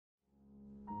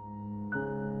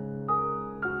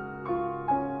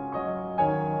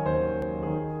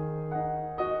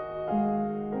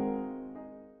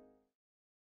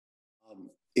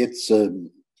it's a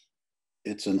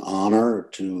it's an honor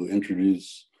to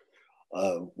introduce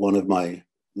one of my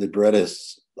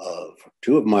librettists for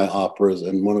two of my operas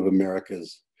and one of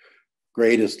America's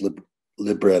greatest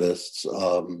librettists.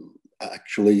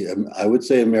 Actually, I would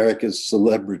say America's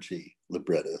celebrity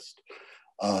librettist.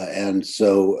 And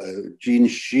so Gene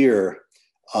Scheer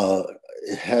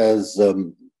has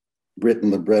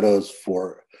written librettos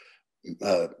for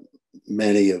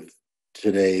many of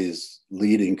today's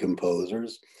leading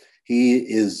composers. He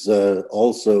is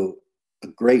also a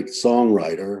great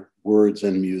songwriter, words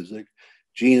and music.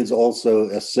 Gene is also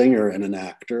a singer and an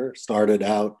actor, started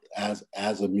out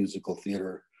as a musical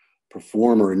theater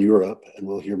performer in Europe, and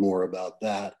we'll hear more about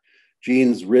that.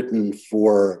 Gene's written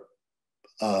for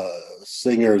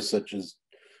singers such as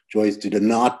Joyce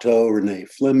DiDonato, Renée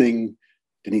Fleming,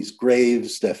 Denyce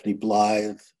Graves, Stephanie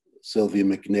Blythe, Sylvia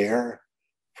McNair,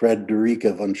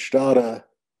 Frederica von Stade,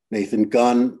 Nathan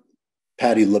Gunn,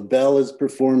 Patti LaBelle has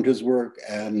performed his work,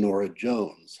 and Nora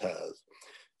Jones has.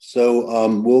 So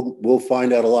we'll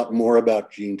find out a lot more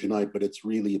about Gene tonight, but it's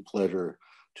really a pleasure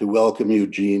to welcome you,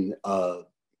 Gene,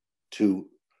 to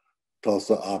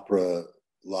Tulsa Opera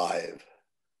Live.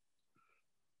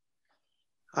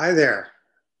 Hi there.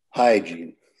 Hi,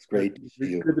 Gene. It's great to see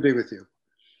you. Good to be with you.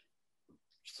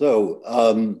 So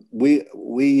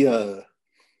we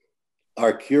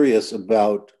are curious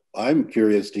about, I'm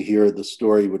curious to hear the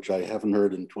story, which I haven't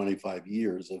heard in 25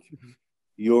 years, of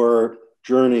your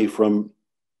journey from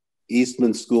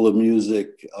Eastman School of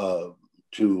Music to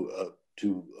a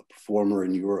performer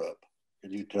in Europe.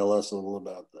 Could you tell us a little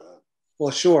about that? Well,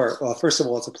 sure. Well, first of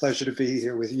all, it's a pleasure to be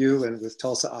here with you and with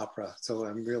Tulsa Opera. So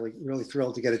I'm really, really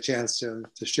thrilled to get a chance to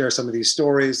share some of these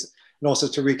stories and also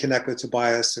to reconnect with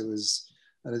Tobias, who is,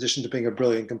 in addition to being a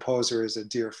brilliant composer, is a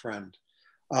dear friend.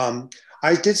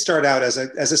 I did start out as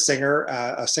a singer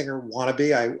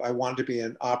wannabe. I wanted to be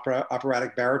an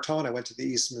operatic baritone. I went to the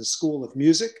Eastman School of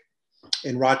Music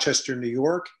in Rochester, New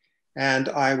York, and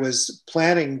I was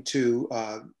planning to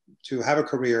have a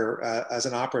career as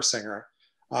an opera singer.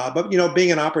 But you know,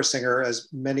 being an opera singer, as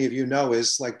many of you know,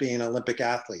 is like being an Olympic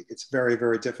athlete. It's very,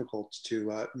 very difficult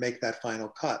to make that final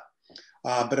cut.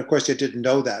 But of course, I didn't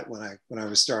know that when I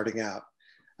was starting out.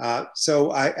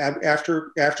 So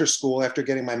after school, after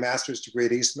getting my master's degree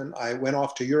at Eastman, I went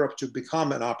off to Europe to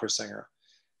become an opera singer.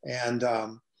 And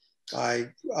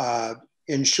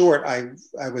in short, I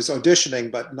was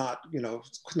auditioning, but not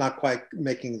quite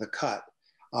making the cut.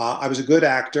 I was a good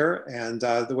actor, and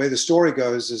the way the story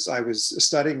goes is I was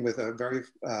studying with a very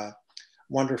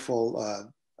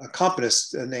wonderful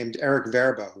accompanist named Eric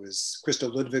Verba, who is Christo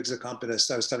Ludwig's accompanist.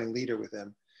 I was studying leader with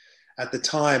him at the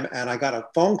time, and I got a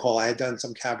phone call. I had done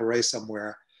some cabaret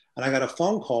somewhere, and I got a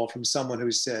phone call from someone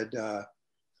who said,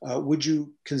 would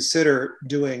you consider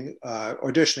doing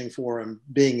auditioning for him,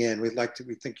 being in? We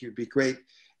think you'd be great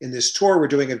in this tour we're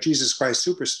doing of Jesus Christ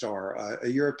Superstar, a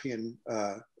European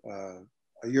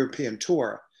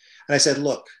tour. And I said,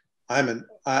 look, I'm an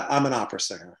opera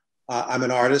singer. I'm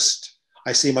an artist.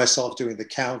 I see myself doing The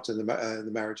Count and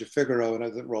the Marriage of Figaro and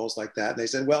other roles like that. And they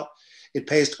said, well, it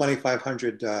pays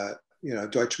 2,500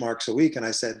 Deutschmarks a week. And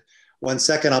I said, 1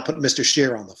 second, I'll put Mr.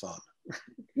 Scheer on the phone.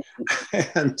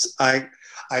 And I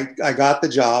got the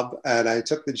job, and I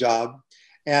took the job.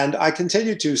 And I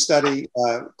continued to study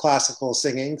classical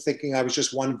singing, thinking I was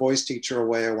just one voice teacher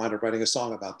away. I wound up writing a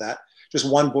song about that. Just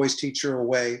one voice teacher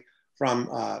away from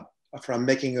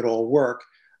making it all work.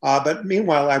 But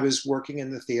meanwhile, I was working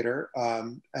in the theater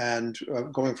and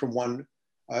going from one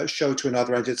show to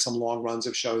another. I did some long runs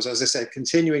of shows. As I said,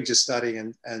 continuing to study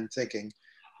and thinking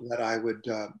that I would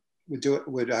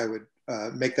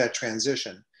make that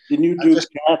transition. Didn't you do you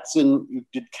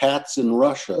did Cats in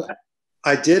Russia?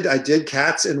 I did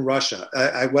Cats in Russia.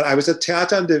 I was at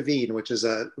Théâtre de Wien, which is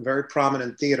a very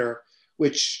prominent theater,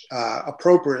 which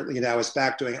appropriately now is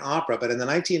back doing opera, but in the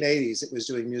 1980s, it was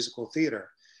doing musical theater.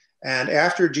 And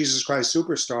after Jesus Christ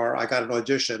Superstar, I got an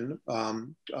audition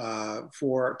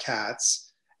for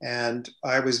Cats, and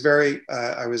I wasn't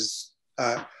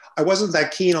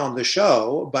that keen on the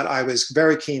show, but I was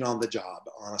very keen on the job,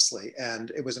 honestly.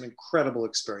 And it was an incredible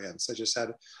experience. I just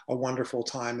had a wonderful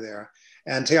time there.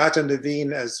 And Théâtre de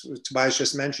Wien, as Tobias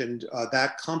just mentioned,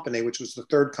 that company, which was the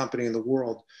third company in the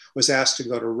world, was asked to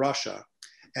go to Russia.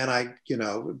 And I,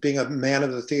 being a man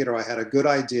of the theater, I had a good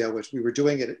idea, which we were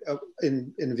doing it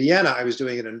in Vienna, I was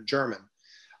doing it in German.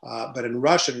 But in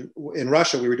Russia,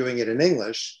 we were doing it in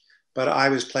English. But I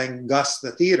was playing Gus,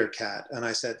 the theater cat. And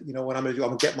I said, you know what I'm going to do?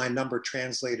 I'm going to get my number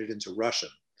translated into Russian,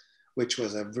 which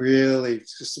was a really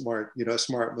smart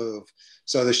move.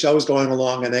 So the show was going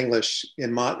along in English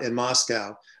in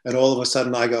Moscow. And all of a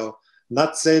sudden I go,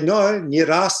 Natse no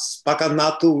niras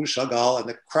pakanatu shagal, and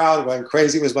the crowd going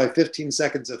crazy. It was my 15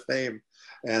 seconds of fame,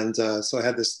 and so I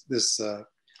had this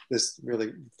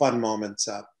really fun moment.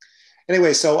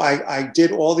 Anyway, so I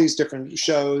did all these different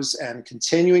shows, and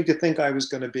continuing to think I was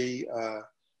going to be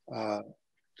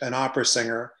an opera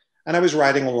singer, and I was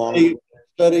writing along. You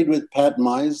studied with Pat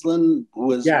Meislin, who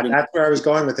was that's where I was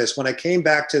going with this. When I came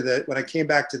back to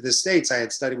the States, I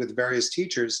had studied with various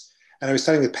teachers. And I was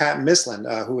studying with Pat Mislin,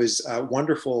 who is a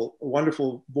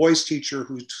wonderful voice teacher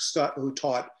who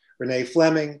taught Renée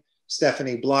Fleming,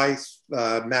 Stephanie Blythe,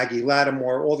 Maggie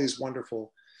Lattimore, all these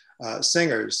wonderful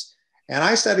singers. And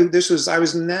I studied. I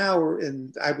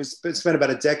spent about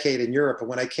a decade in Europe. And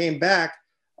when I came back,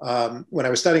 when I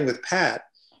was studying with Pat,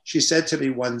 she said to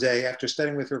me one day, after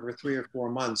studying with her for 3 or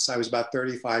 4 months, I was about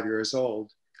 35 years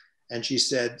old. And she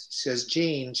says,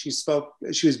 Gene, she is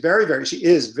very,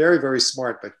 very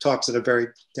smart, but talks in a very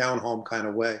down home kind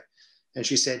of way. And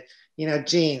she said,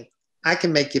 Gene, I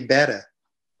can make you better,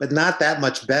 but not that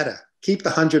much better. Keep the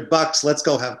 $100. Let's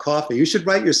go have coffee. You should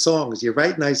write your songs. You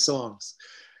write nice songs.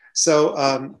 So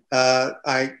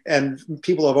and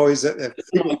people have always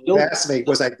asked me,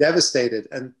 was I devastated?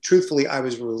 And truthfully, I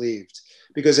was relieved,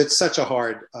 because it's such a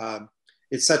hard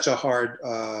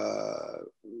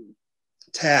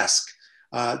task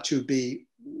to be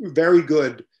very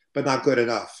good but not good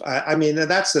enough. I mean, and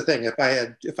that's the thing. If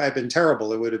I had been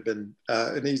terrible, it would have been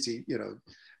an easy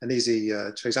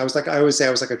choice. I always say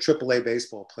I was like a AAA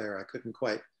baseball player. I couldn't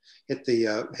quite hit the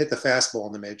fastball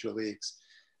in the major leagues.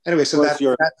 Anyway, so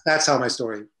that's how my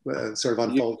story sort of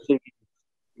unfolded.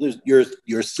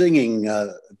 Your singing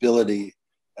ability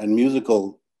and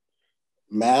musical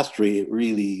mastery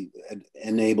really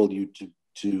enabled you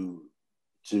to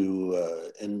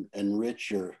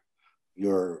enrich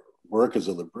your work as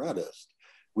a librettist,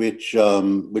 which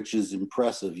is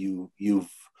impressive. We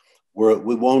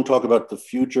won't talk about the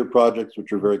future projects,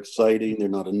 which are very exciting. They're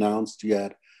not announced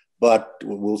yet, but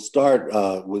we'll start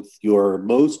with your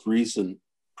most recent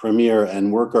premiere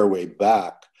and work our way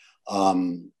back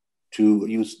to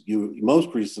you most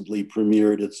recently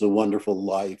premiered It's a Wonderful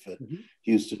Life at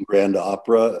Houston Grand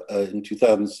Opera in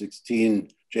 2016,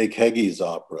 Jake Heggie's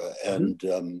opera. And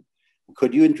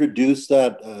could you introduce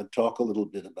that, talk a little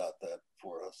bit about that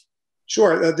for us?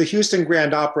 Sure. The Houston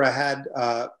Grand Opera had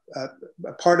a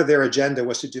part of their agenda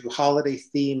was to do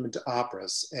holiday-themed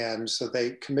operas. And so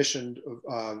they commissioned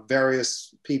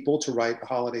various people to write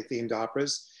holiday-themed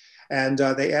operas. And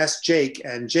they asked Jake,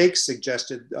 and Jake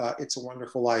suggested It's a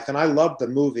Wonderful Life. And I loved the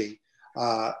movie.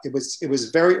 It was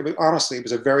honestly, it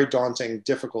was a very daunting,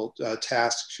 difficult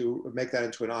task to make that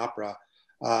into an opera.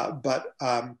 But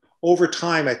over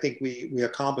time, I think we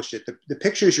accomplished it. The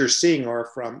pictures you're seeing are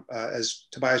from, as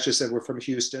Tobias just said, we're from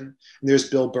Houston. And there's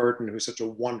Bill Burton, who's such a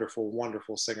wonderful,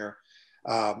 wonderful singer.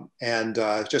 And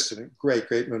just a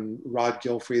great, and Rod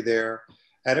Gilfrey there.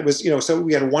 And it was, so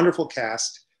we had a wonderful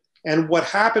cast. And what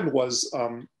happened was,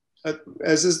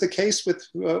 as is the case with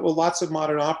lots of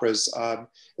modern operas,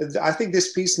 I think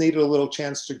this piece needed a little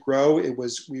chance to grow.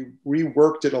 We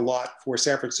reworked it a lot for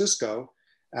San Francisco,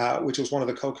 which was one of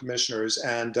the co-commissioners.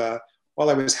 And while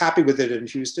I was happy with it in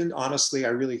Houston, honestly, I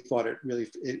really thought it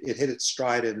hit its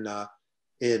stride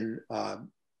in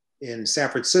San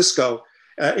Francisco,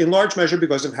 in large measure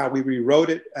because of how we rewrote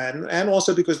it, and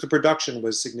also because the production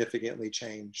was significantly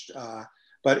changed.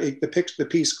 But the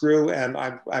piece grew, and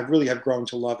I really have grown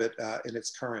to love it in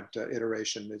its current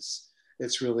iteration. It's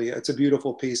a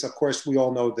beautiful piece. Of course, we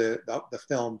all know the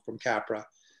film from Capra,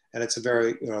 and it's a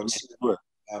very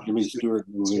Jimmy Stewart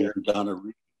movie and Donna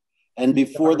Reed. And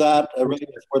before that,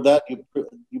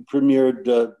 you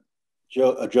premiered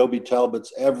Joby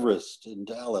Talbot's Everest in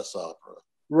Dallas Opera.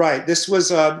 Right. This was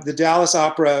the Dallas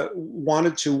Opera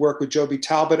wanted to work with Joby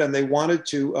Talbot, and they wanted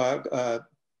to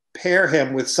pair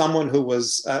him with someone who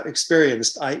was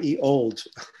experienced, i.e. old,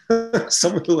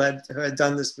 someone who had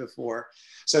done this before.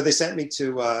 So they sent me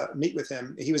to meet with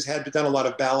him. He had done a lot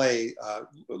of ballet,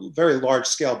 very large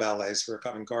scale ballets for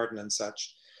Covent Garden and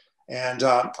such. And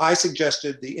I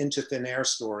suggested the Into Thin Air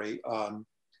story.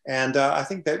 And I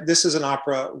think that this is an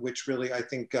opera which really, I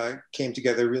think, came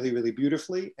together really, really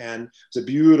beautifully. And it's a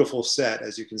beautiful set.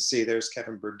 As you can see, there's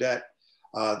Kevin Burdett.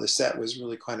 The set was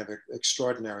really kind of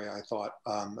extraordinary, I thought.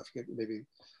 And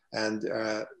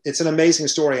it's an amazing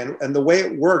story. And the way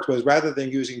it worked was, rather than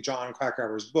using John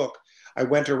Krakauer's book, I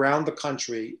went around the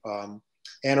country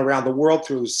and around the world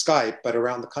through Skype, but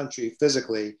around the country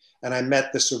physically. And I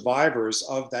met the survivors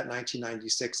of that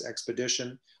 1996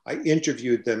 expedition. I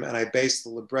interviewed them, and I based the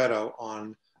libretto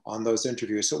on those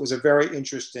interviews. So it was a very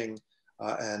interesting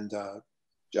and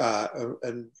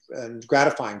and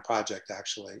gratifying project,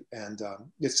 actually. And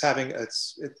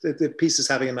the piece is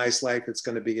having a nice life. It's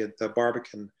going to be at the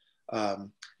Barbican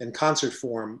in concert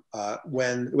form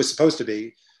when it was supposed to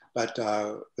be, but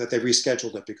that they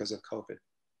rescheduled it because of COVID.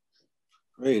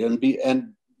 Great,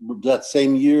 and that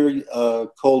same year,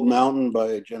 Cold Mountain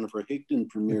by Jennifer Higdon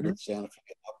premiered at Santa Fe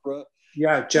Opera.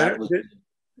 Yeah,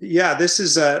 yeah. This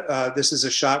is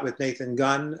a shot with Nathan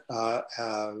Gunn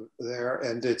there,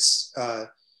 and it's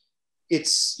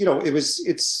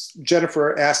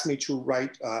Jennifer asked me to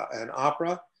write an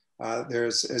opera.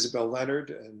 There's Isabel Leonard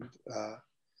and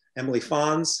Emily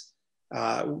Fons,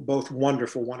 both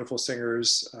wonderful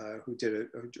singers who did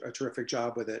a terrific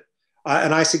job with it.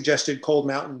 And I suggested Cold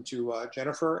Mountain to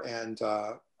Jennifer, and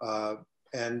the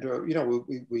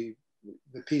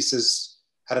piece has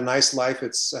had a nice life.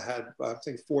 It's had I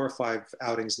think 4 or 5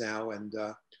 outings now, and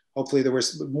hopefully there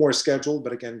was more scheduled,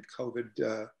 but again,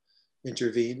 COVID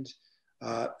intervened.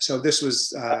 So this was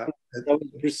that was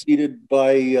preceded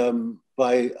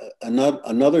by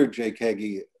another Jake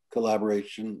Heggie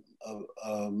collaboration of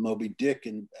Moby Dick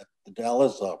at the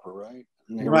Dallas Opera, right?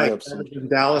 Right, in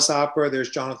Dallas Opera. There's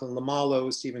Jonathan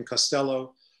Lamallo, Stephen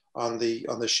Costello on the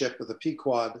ship of the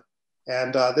Pequod,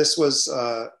 and this was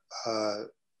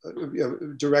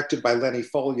directed by Lenny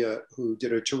Foglia, who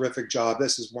did a terrific job.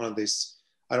 This is one of these.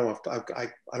 I don't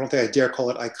think I dare call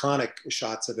it iconic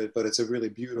shots of it, but it's a really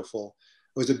beautiful.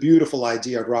 It was a beautiful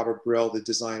idea of Robert Brill, the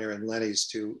designer, and Lenny's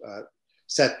to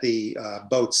set the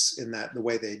boats in the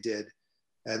way they did.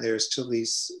 And there's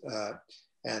Tulsa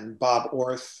and Bob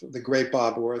Orth, the great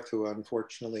Bob Orth, who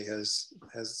unfortunately has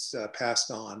passed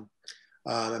on.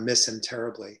 I miss him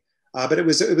terribly. But it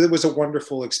was a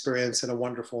wonderful experience and a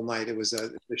wonderful night. It was a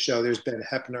show. There's Ben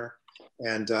Heppner,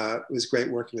 and it was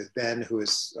great working with Ben, who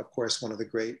is of course one of the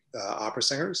great opera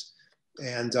singers.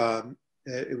 And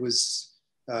it was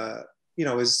a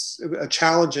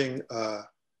challenging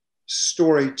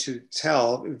story to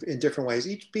tell in different ways.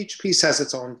 Each piece has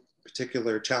its own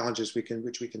particular challenges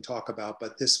which we can talk about,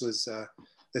 but this was a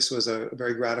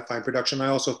very gratifying production. I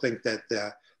also think that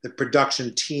the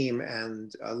production team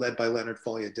and led by Leonard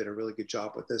Foglia did a really good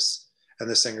job with this, and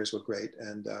the singers were great.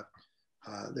 And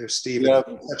there's Steve,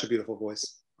 such a beautiful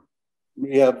voice.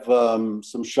 We have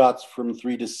some shots from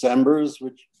 3 Decembers,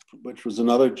 which was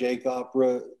another Jake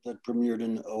opera that premiered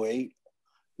in 2008.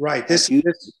 Right. This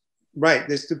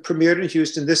premiered in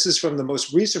Houston. This is from the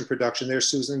most recent production. There's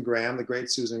Susan Graham, the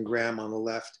great Susan Graham on the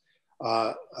left.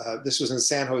 This was in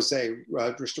San Jose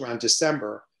just around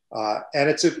December. And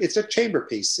it's a chamber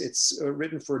piece. It's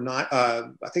written for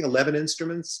I think 11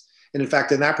 instruments. And in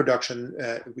fact, in that production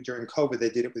during COVID, they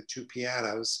did it with 2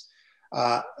 pianos.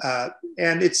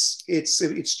 And it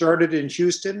started in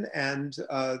Houston, and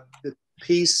the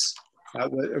piece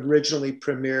originally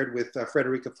premiered with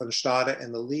Frederica von Stade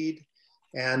in the lead.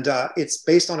 And it's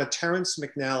based on a Terrence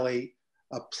McNally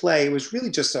play. It was really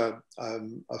just a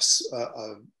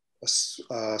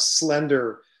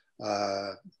slender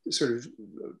sort of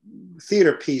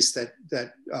theater piece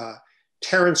that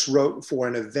Terrence wrote for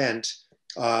an event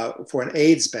for an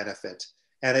AIDS benefit,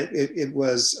 and it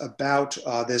was about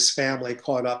this family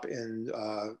caught up in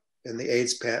the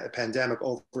AIDS pandemic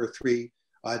over 3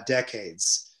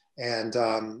 decades, and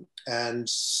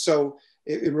so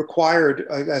it required,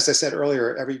 as I said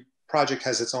earlier, every project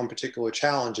has its own particular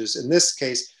challenges. In this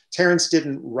case, Terrence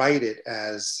didn't write it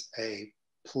as a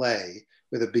play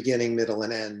with a beginning, middle,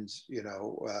 and end.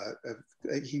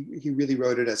 He really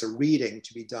wrote it as a reading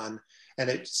to be done, and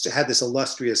it had this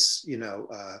illustrious,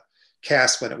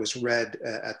 cast when it was read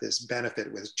at this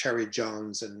benefit with Cherry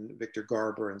Jones and Victor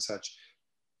Garber and such.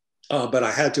 But I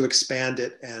had to expand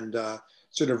it and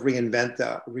sort of reinvent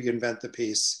the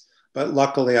piece. But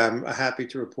luckily, I'm happy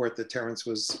to report that Terrence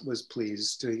was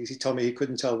pleased. He told me he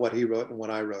couldn't tell what he wrote and what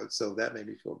I wrote, so that made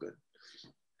me feel good.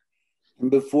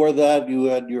 And before that, you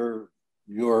had your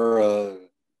it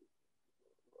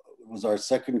was our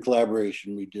second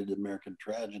collaboration. We did American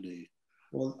Tragedy.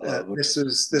 Well, this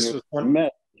was one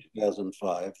met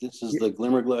 2005. This is the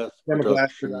Glimmerglass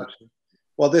production.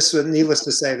 Well, this was, needless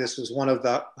to say, this was one of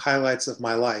the highlights of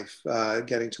my life,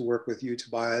 getting to work with you,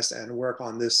 Tobias, and work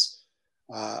on this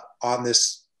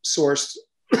source,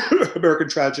 American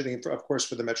Tragedy, of course,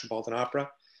 for the Metropolitan Opera.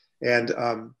 And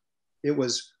it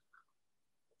was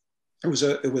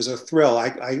a thrill.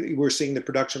 We're seeing the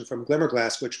production from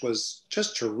Glimmerglass, which was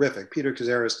just terrific. Peter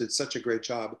Cazares did such a great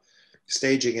job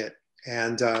staging it.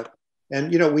 And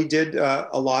we did a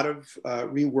lot of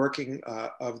reworking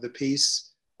of the piece,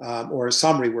 or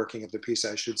some reworking of the piece,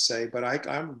 I should say. But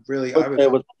there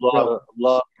was a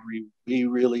lot. We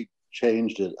really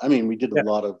changed it. I mean, we did a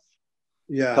lot of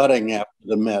Yeah. cutting after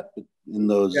the Met in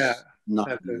those Yeah. 9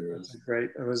 That's years. a great.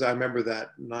 It was. I remember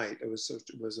that night. It was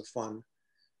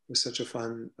such a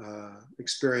fun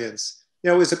experience. You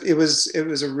know, it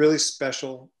was a really a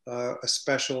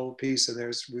special piece. And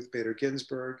there's Ruth Bader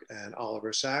Ginsburg and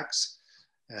Oliver Sacks,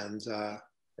 and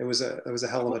it was a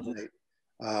hell of a night.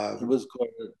 It was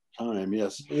quite a time,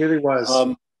 yes. It really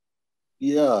was.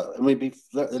 Yeah, I mean,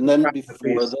 and then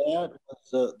before that,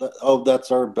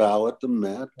 that's our ballad, the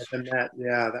Met. The Met,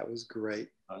 yeah, that was great.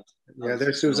 Yeah,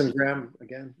 there's Susan Graham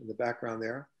again in the background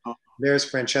there. There's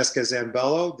Francesca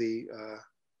Zambello,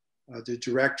 the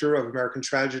director of American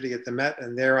Tragedy at the Met,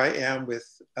 and there I am with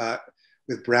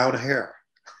brown hair.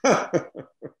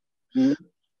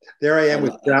 There I am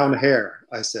with brown hair.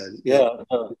 I said, yeah.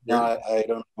 I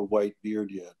don't have a white beard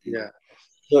yet. Yeah.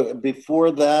 So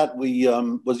before that, we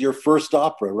was your first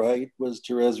opera, right? Was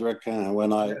Thérèse Raquin when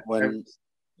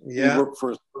we worked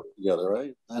first together,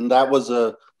 right? And that was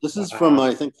this is from,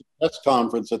 I think, the press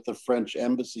conference at the French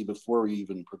embassy before we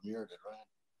even premiered it, right?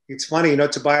 It's funny, you know,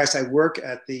 Tobias, I work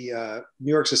at the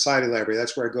New York Society Library.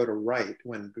 That's where I go to write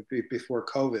before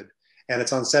COVID. And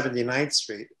it's on 79th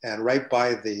Street and right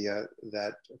by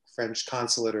that French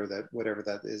consulate or that whatever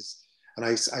that is. And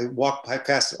I walk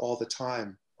past it all the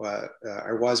time.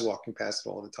 I was walking past it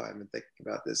all the time and thinking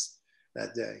about this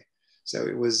that day. So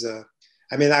it was,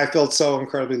 I mean, I felt so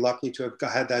incredibly lucky to have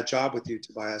had that job with you,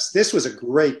 Tobias. This was a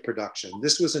great production.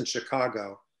 This was in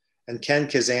Chicago and Ken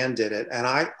Kazan did it. And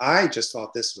I just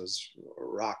thought this was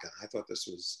rocking. I thought this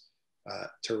was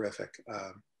terrific.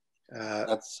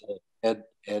 That's Ed.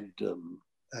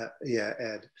 Yeah,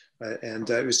 Ed. And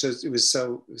it was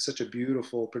such a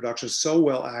beautiful production, so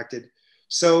well acted.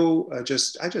 So I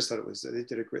just thought they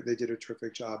did a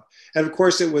terrific job. And of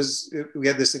course we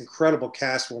had this incredible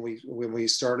cast when we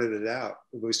started it out.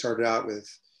 We started out with,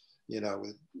 you know,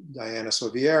 with Diana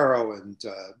Soviero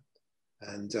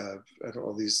and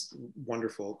all these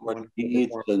wonderful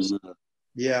performers.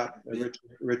 Yeah,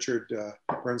 Richard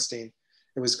Bernstein.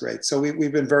 It was great. So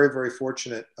we've been very, very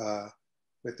fortunate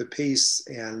with the piece,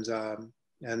 and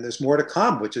there's more to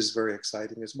come, which is very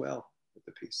exciting as well with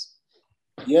the piece.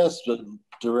 Yes, but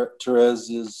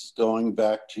Thérèse is going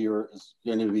back to is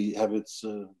going to have its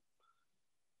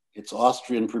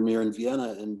Austrian premiere in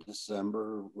Vienna in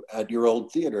December at your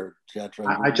old theater.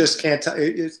 I just can't tell.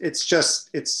 It's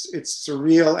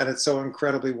surreal and it's so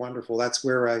incredibly wonderful. That's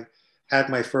where I had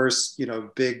my first, you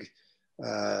know, big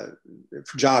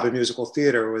job in musical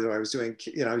theater, where I was doing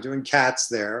Cats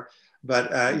there.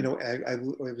 But you know, I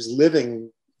was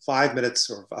living 5 minutes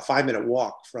or a 5-minute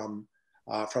walk from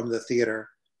the theater.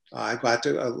 I got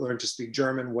to learn to speak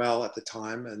German well at the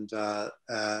time, and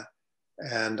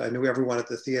I knew everyone at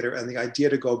the theater. And the idea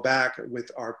to go back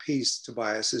with our piece,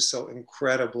 Tobias, is so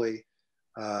incredibly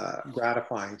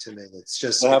gratifying to me. It's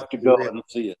just, I have to go and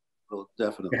see it. We'll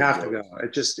definitely you have to go.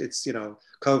 It's you know,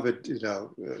 COVID. You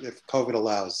know, if COVID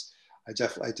allows, I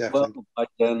definitely. Well, by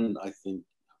then, I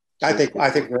think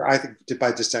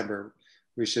by December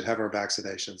we should have our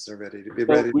vaccinations. They're ready to be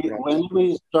ready. When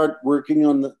we start working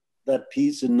on that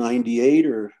piece in 98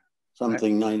 or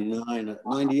something, 99,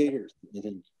 98 or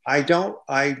something. I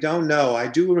don't know. I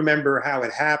do remember how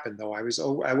it happened though. I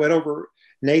went over,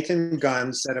 Nathan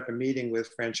Gunn set up a meeting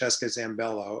with Francesca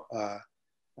Zambello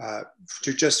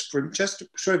to just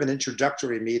sort of an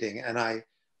introductory meeting. And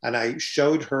I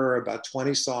showed her about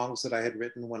 20 songs that I had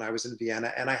written when I was in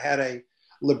Vienna. And I had a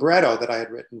libretto that I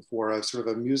had written for a sort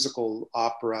of a musical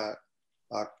opera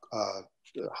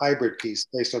hybrid piece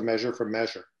based on Measure for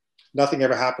Measure. Nothing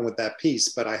ever happened with that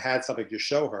piece, but I had something to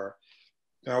show her.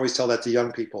 I always tell that to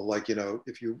young people, like, you know,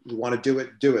 if you want to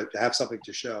do it, have something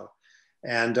to show.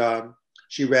 And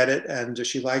she read it and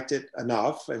she liked it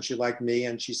enough, and she liked me,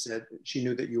 and she said she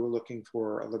knew that you were looking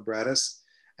for a librettist,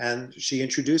 and she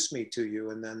introduced me to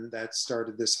you, and then that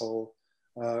started this whole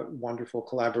wonderful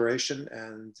collaboration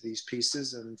and these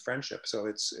pieces and friendship. So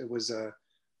I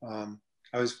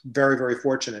was very, very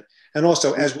fortunate. And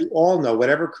also, as we all know,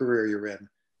 whatever career you're in,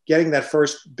 getting that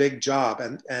first big job,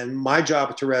 and my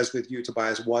job, Thérèse, with you,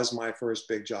 Tobias, was my first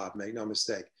big job, make no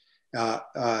mistake.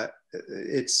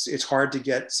 It's hard to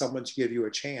get someone to give you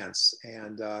a chance.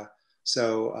 And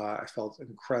so I felt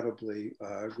incredibly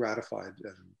gratified.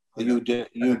 And, you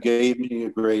gave me a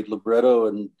great libretto,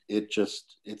 and it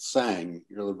sang.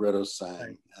 Your libretto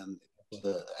sang, and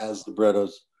as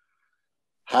librettos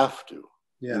have to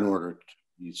in order to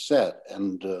be set,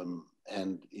 and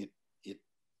it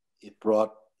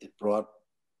brought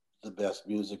the best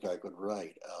music I could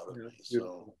write out of me.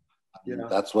 So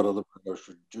that's what a libretto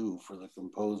should do for the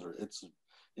composer. It's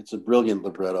a brilliant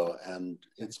libretto, and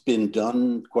it's been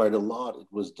done quite a lot. It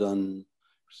was done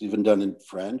It's even done in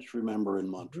French, remember, in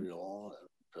Montreal.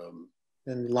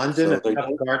 In London, so at the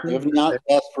Garden. they have not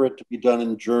asked for it to be done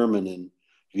in German. In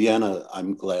Vienna,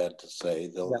 I'm glad to say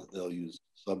they'll use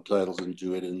subtitles and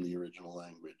do it in the original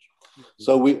language.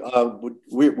 So we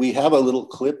have a little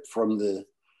clip from the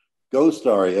Ghost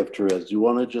aria of Thérèse. Do you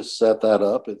want to just set that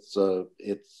up? It's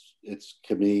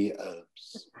Camille.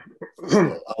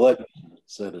 I'll let you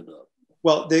set it up.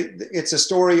 Well, it's a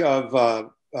story of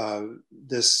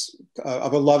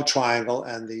of a love triangle,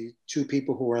 and the two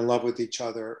people who are in love with each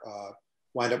other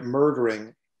wind up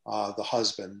murdering the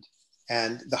husband,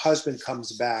 and the husband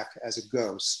comes back as a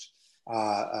ghost.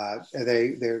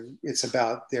 It's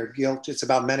about their guilt. It's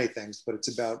about many things, but it's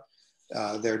about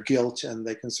their guilt, and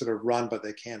they can sort of run, but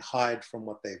they can't hide from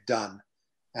what they've done.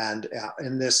 And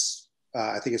in this,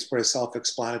 I think it's pretty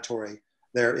self-explanatory.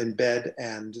 They're in bed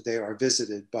and they are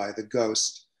visited by the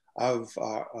ghost of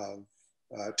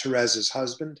Thérèse's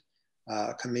husband,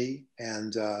 Camille,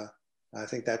 and I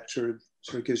think that sort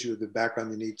of gives you the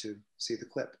background you need to see the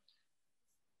clip.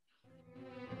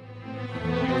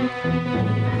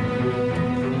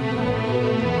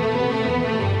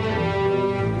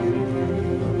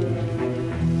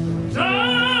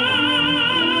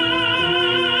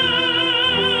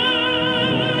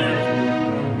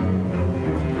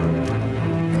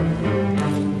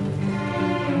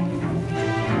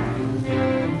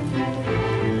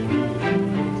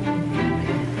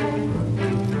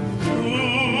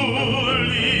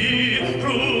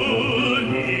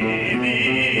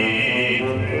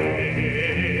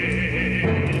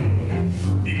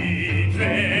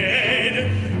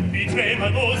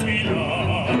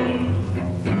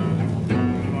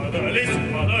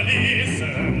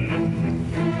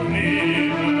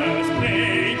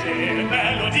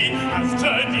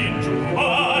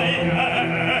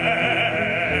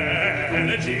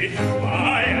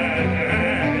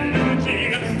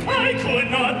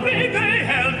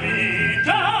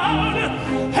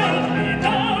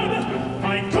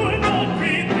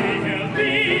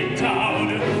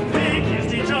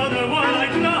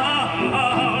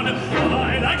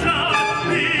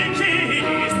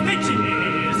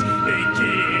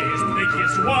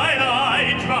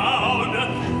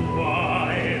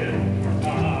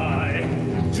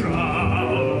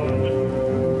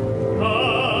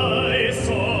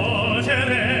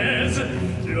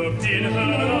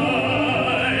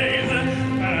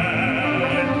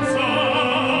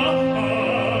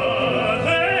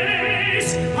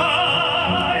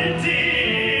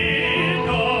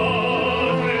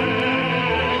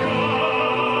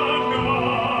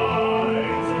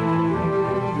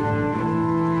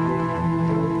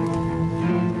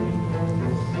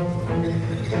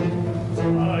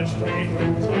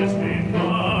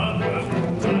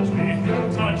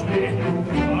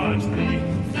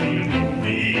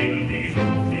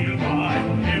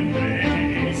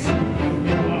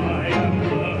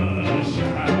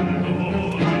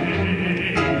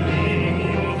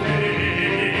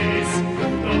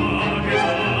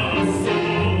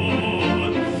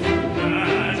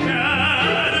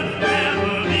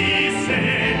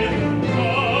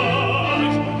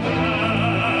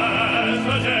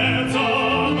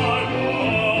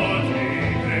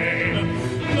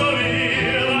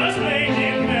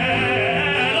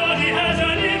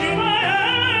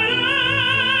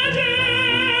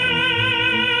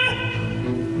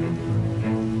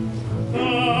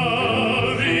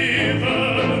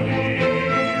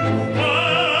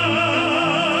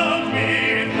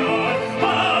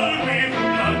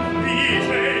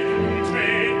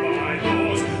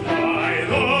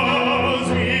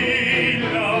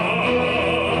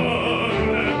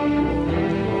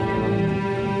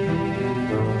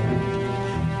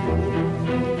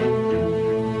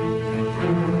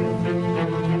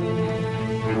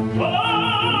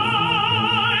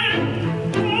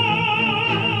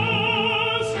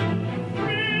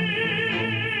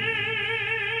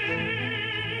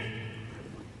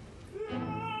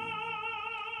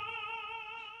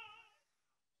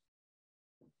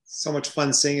 So much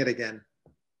fun seeing it again.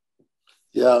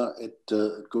 Yeah,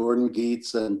 Gordon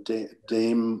Geets and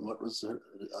Dame, what was her,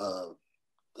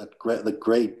 the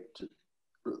great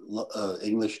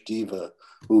English diva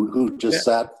who just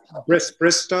sat.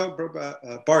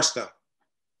 Barstow.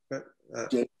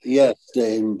 Yes,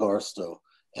 Dame Barstow,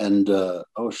 and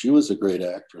she was a great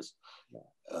actress,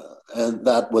 and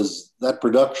that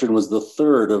production was the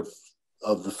third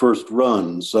of the first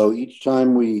run. So each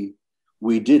time we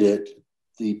did it,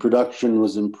 the production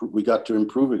was we got to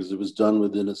improve it because it was done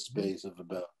within a space of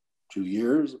about 2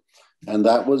 years, and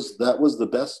that was the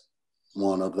best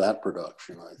one of that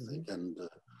production, I think. And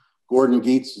Gordon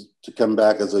Geets, to come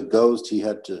back as a ghost, he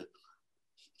had to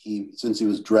since he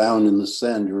was drowned in the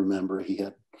Seine, you remember, he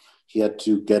had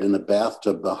to get in a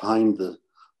bathtub behind the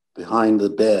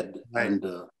bed, Right.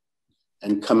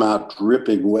 and come out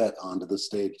dripping wet onto the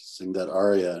stage to sing that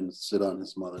aria and sit on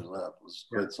his mother's lap. It was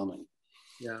quite something.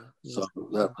 Yeah. So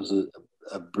that was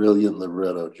a brilliant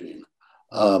libretto, Gene.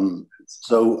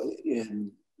 So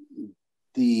in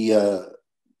the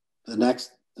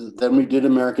next, then we did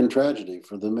American Tragedy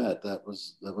for the Met. That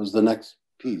was the next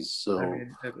piece. So I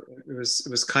mean, it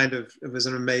was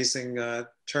an amazing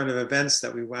turn of events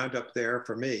that we wound up there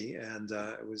for me, and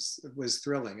it was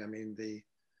thrilling. I mean, the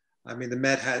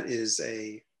Met is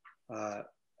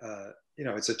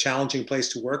it's a challenging place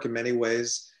to work in many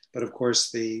ways, but of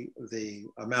course the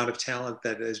amount of talent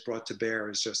that is brought to bear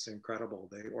is just incredible.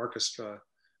 The orchestra,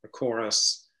 the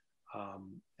chorus,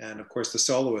 and of course the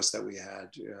soloists that we had,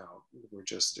 were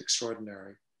just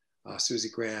extraordinary. Susie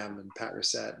Graham and Pat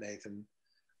Rissette, Nathan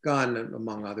Gunn,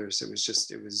 among others. It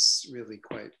was really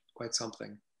quite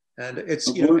something. And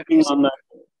it's working on that.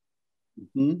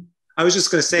 Mm-hmm. I was just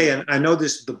going to say, and I know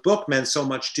the book meant so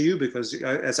much to you because,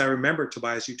 as I remember,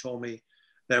 Tobias, you told me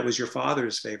that was your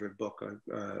father's favorite book.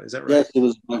 Is that right? Yes, it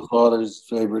was my father's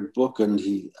favorite book, and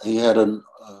he had a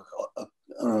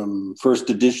first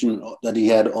edition that he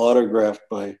had autographed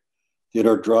by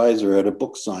Theodore Dreiser at a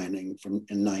book signing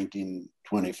in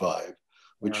 1925,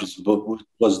 which was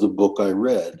the book I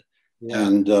read,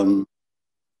 and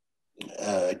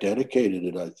I dedicated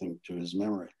it, I think, to his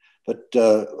memory. But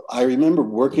I remember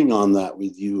working on that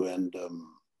with you, and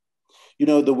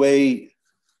the way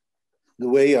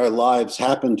our lives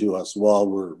happen to us while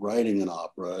we're writing an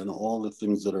opera, and all the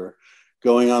things that are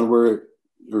going on. We're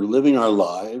living our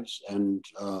lives, and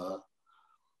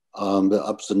the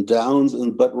ups and downs,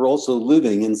 but we're also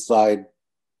living inside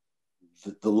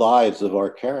the lives of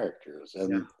our characters,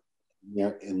 and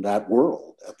in that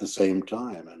world at the same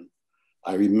time. And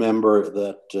I remember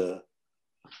that.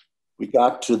 We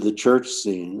got to the church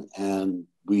scene, and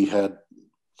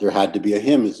there had to be a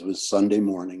hymn. It was Sunday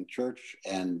morning church,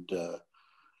 and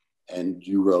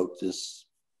you wrote this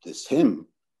hymn,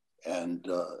 and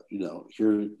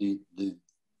here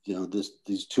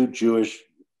these two Jewish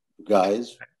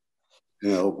guys,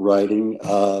 writing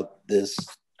this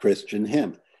Christian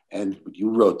hymn, and you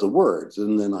wrote the words,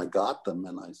 and then I got them,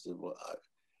 and I said, well,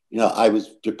 I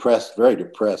was depressed, very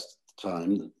depressed at the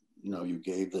time. You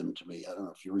gave them to me. I don't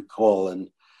know if you recall. And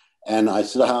I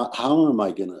said, how am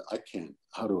I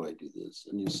how do I do this?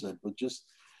 And you said, well,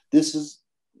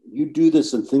 you do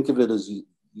this and think of it as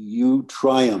you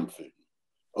triumphing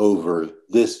over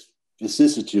this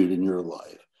vicissitude in your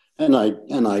life. And I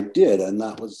did. And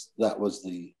that was how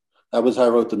I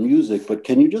wrote the music. But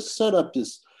can you just set up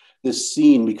this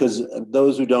scene, because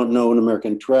those who don't know, An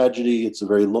American Tragedy, it's a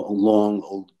very long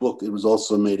old book. It was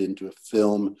also made into a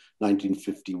film,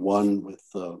 1951, with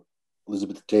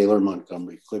Elizabeth Taylor,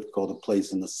 Montgomery Clift, called A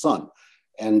Place in the Sun.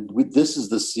 And this is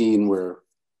the scene where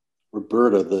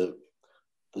Roberta,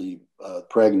 the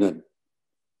pregnant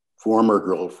former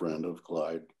girlfriend of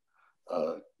Clyde,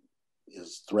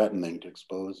 is threatening to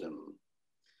expose him.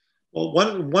 Well,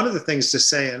 one of the things to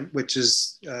say, and which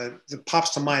is that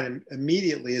pops to mind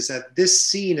immediately, is that this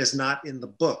scene is not in the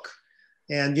book.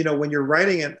 And when you're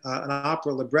writing an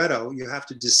opera libretto, you have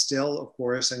to distill, of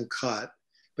course, and cut,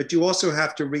 but you also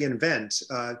have to reinvent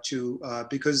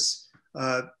because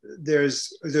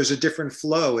there's a different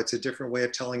flow. It's a different way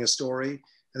of telling a story,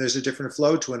 and there's a different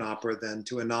flow to an opera than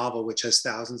to a novel, which has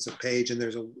thousands of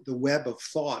pages. And the web of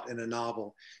thought in a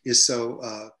novel is so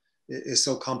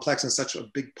complex and such a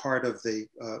big part of the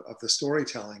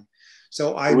storytelling.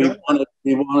 So we wanted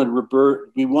the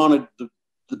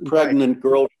pregnant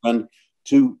girlfriend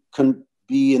to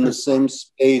be in the same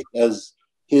space as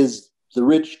the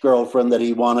rich girlfriend that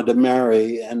he wanted to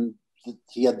marry, and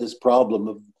he had this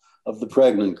problem of the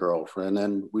pregnant girlfriend,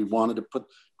 and we wanted to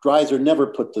Dreiser never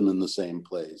put them in the same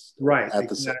place, right, at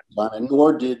the same time, and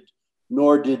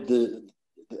nor did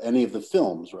any of the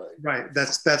films, right? Right,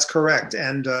 that's correct.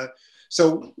 And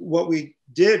so what we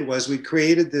did was we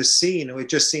created this scene, and it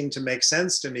just seemed to make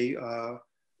sense to me.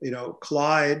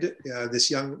 Clyde,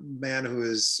 this young man who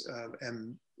is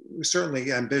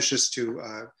certainly ambitious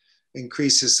to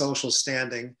increase his social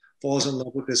standing, falls in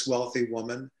love with this wealthy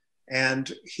woman,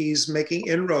 and he's making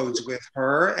inroads with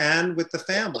her and with the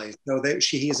family. So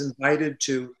he's invited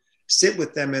to sit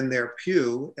with them in their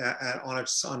pew on a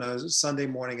Sunday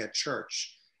morning at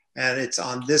church. And it's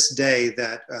on this day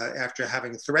that, after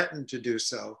having threatened to do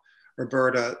so,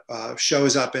 Roberta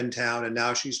shows up in town, and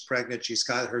now she's pregnant. She's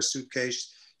got her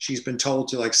suitcase. She's been told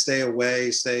to stay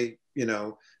away, stay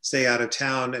out of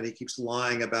town. And he keeps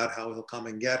lying about how he'll come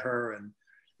and get her.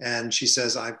 and she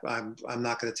says, I'm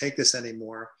not going to take this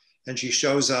anymore. And she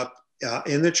shows up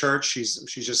in the church. She's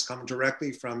just come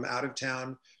directly from out of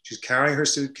town. She's carrying her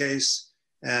suitcase,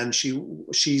 and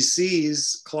she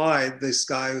sees Clyde, this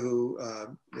guy who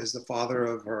is the father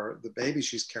of the baby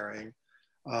she's carrying,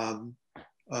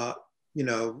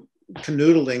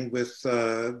 canoodling with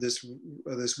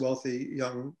this wealthy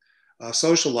young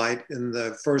socialite in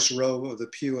the first row of the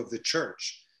pew of the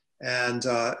church. And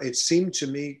it seemed to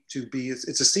me to be,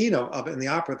 it's a scene of in the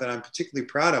opera that I'm particularly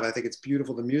proud of. I think it's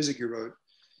beautiful. The music you wrote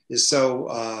is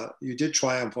so, you did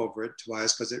triumph over it,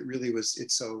 Tobias, because it really was,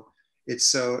 it's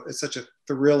such a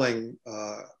thrilling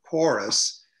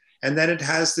chorus. And then it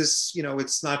has this,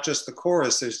 it's not just the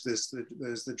chorus, there's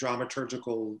the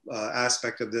dramaturgical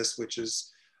aspect of this, which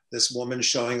is this woman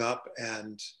showing up,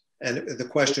 and the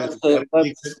question is, what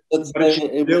is she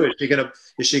gonna do?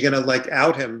 Is she gonna like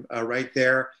out him right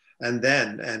there and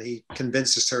then? And he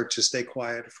convinces her to stay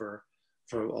quiet for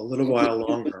a little while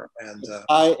longer. And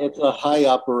it's a high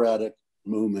operatic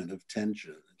moment of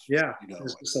tension.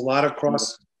 There's just a lot of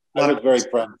cross. I was very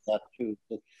proud of that too.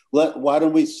 Why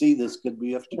don't we see this? Because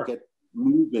we have to get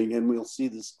moving, and we'll see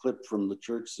this clip from the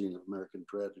church scene of American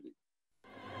Tragedy.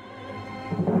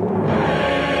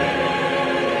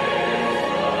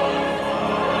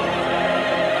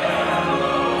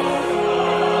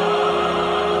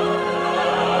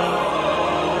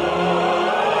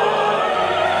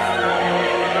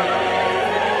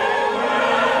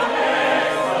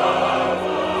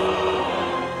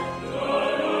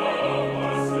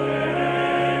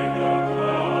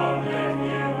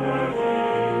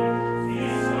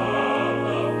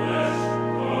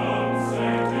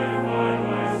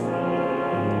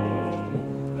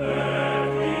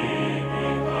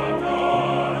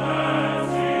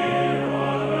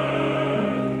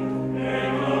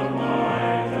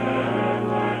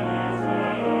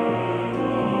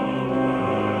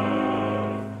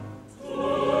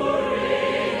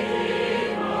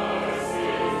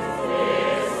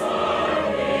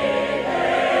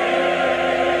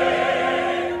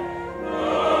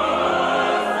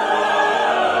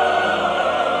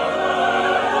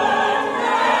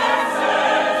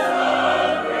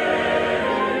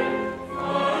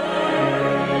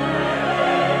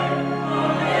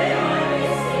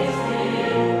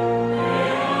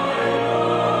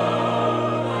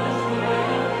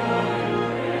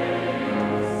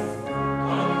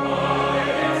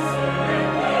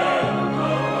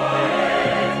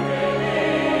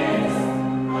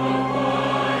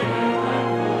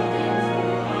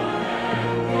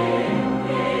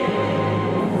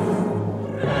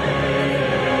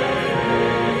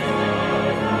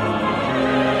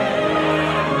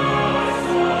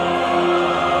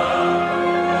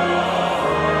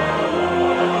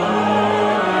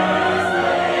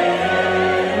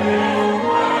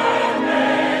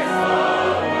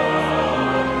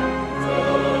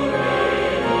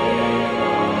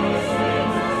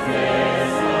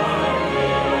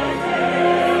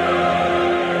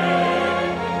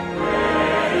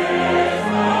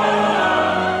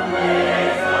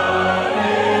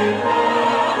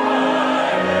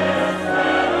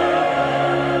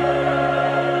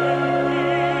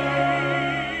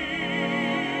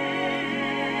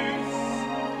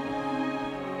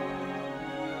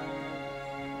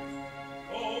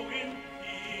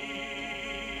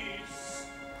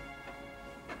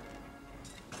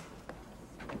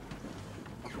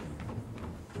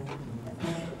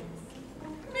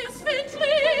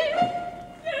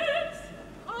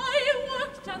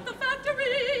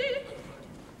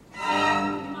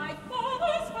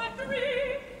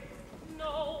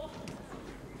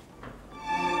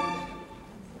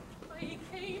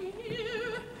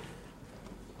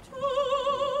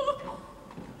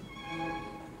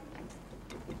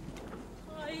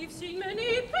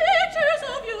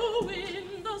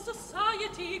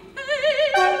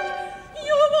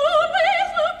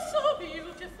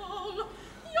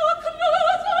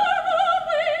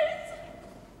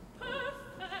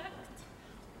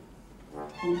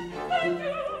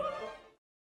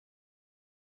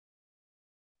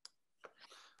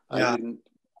 I didn't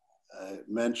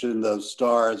mention those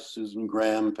stars: Susan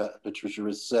Graham, Patricia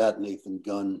Rissette, Nathan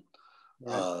Gunn.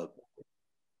 Right.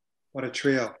 What a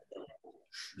trio!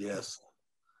 Yes.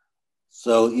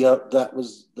 So yeah, that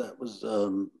was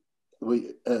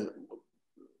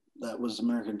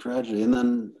American Tragedy, and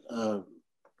then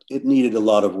it needed a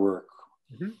lot of work.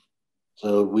 Mm-hmm.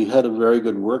 So we had a very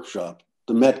good workshop.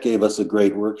 The Met gave us a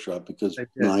great workshop because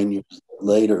 9 years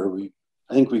later,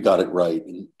 I think we got it right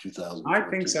in 2000. I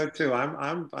think so too.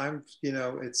 I'm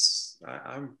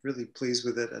really pleased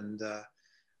with it, and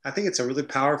I think it's a really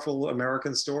powerful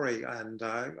American story, and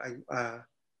I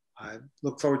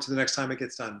look forward to the next time it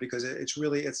gets done, because it's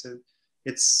really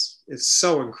it's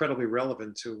so incredibly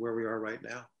relevant to where we are right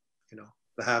now. You know,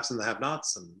 the haves and the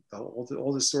have-nots, and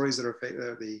all the stories that are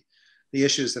the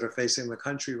issues that are facing the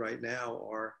country right now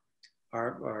are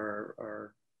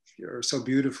so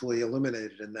beautifully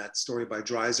illuminated in that story by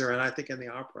Dreiser, and I think in the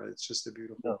opera, it's just a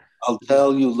beautiful. I'll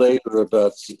tell you later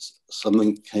about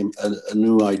something a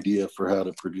new idea for how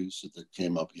to produce it that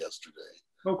came up yesterday.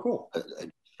 Oh, cool!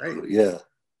 Great. Yeah,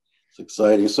 it's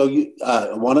exciting. So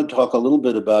I want to talk a little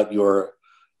bit about your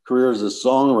career as a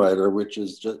songwriter, which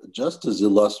is just as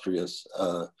illustrious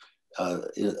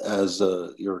as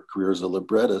your career as a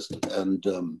librettist, and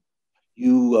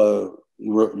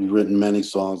you've written many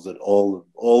songs that all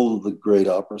of the great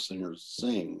opera singers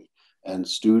sing and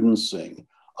students sing.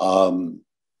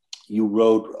 You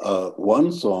wrote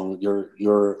one song,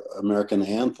 your American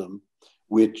Anthem,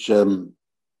 which you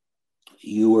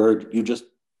just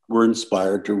were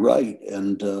inspired to write,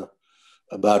 and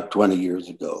about 20 years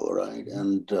ago, right?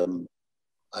 And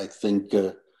I think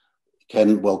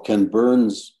Ken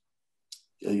Burns.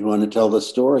 You want to tell the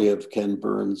story of Ken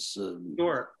Burns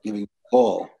Sure. giving a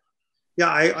call? Yeah,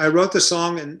 I wrote the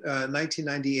song in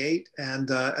 1998,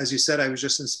 and as you said, I was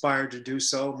just inspired to do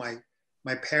so.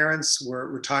 My parents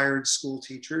were retired school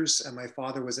teachers, and my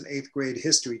father was an 8th grade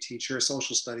history teacher, a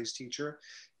social studies teacher.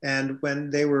 And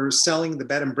when they were selling the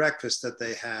bed and breakfast that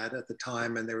they had at the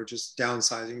time, and they were just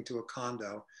downsizing to a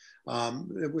condo,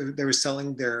 they were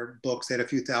selling their books. They had a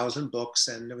few thousand books,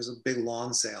 and there was a big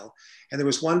lawn sale. And there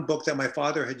was one book that my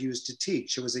father had used to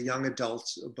teach. It was a young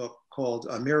adult book called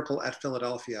A Miracle at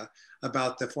Philadelphia,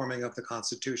 about the forming of the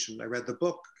Constitution. I read the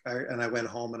book, and I went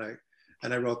home and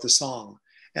I wrote the song.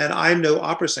 And I know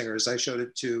opera singers. I showed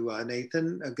it to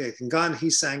Nathan Gunn. He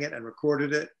sang it and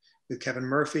recorded it with Kevin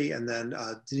Murphy, and then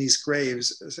Denyce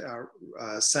Graves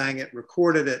sang it,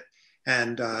 recorded it,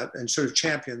 and sort of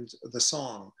championed the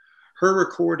song. Her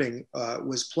recording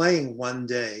was playing one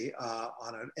day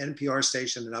on an NPR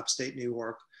station in upstate New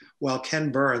York, while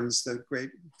Ken Burns, the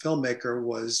great filmmaker,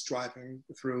 was driving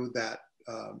through that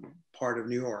part of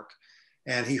New York.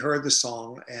 And he heard the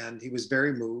song, and he was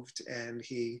very moved, and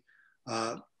he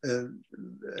wound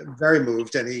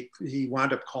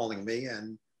up calling me,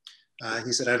 and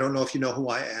he said, "I don't know if you know who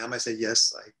I am." I said,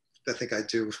 "Yes, I think I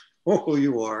do know who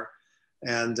you are."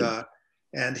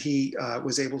 And he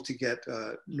was able to get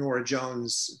Nora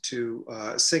Jones to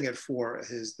sing it for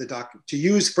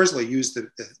firstly use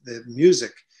the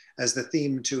music as the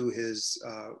theme to his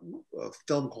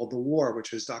film called The War,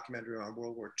 which was a documentary on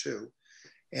World War II.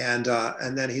 And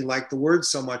then he liked the words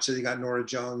so much that he got Nora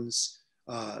Jones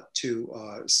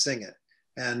to sing it.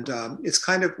 And it's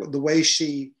kind of the way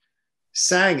she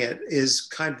sang it is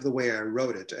kind of the way I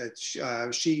wrote it.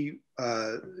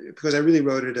 Because I really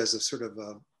wrote it as a sort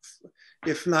of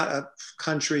if not a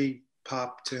country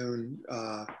pop tune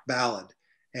ballad,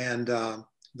 and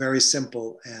very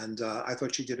simple. And I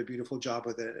thought she did a beautiful job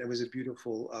with it. It was a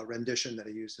beautiful rendition that I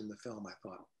used in the film, I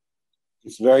thought.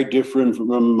 It's very different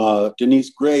from Denyce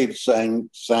Graves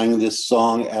sang this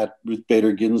song at Ruth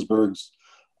Bader Ginsburg's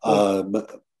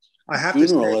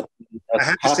funeral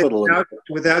at Capitol.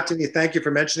 Without Denyce, thank you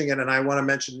for mentioning it. And I want to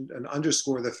mention and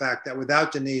underscore the fact that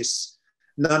without Denyce,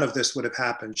 none of this would have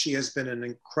happened. She has been an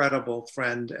incredible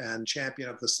friend and champion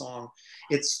of the song.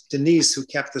 It's Denyce who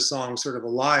kept the song sort of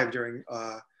alive during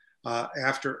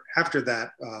after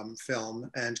that film,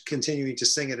 and continuing to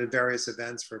sing it at various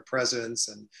events for presidents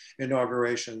and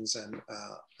inaugurations and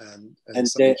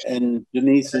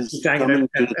Denyce is coming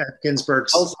to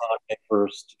Ginsburg's Tulsa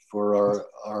first for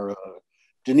our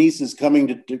Denyce is coming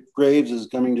to Graves is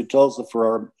coming to Tulsa for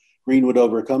our Greenwood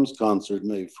Overcomes concert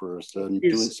May 1st, and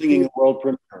singing a world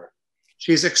premiere.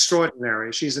 She's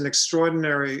extraordinary. She's an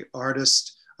extraordinary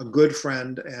artist, a good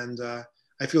friend, and I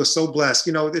feel so blessed.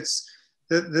 You know, it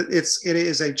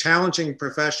is a challenging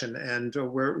profession, and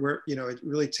we're it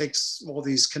really takes all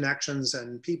these connections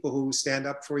and people who stand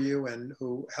up for you and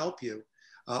who help you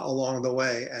along the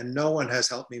way. And no one has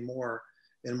helped me more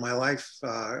in my life,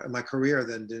 in my career,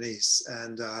 than Denyce.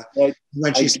 And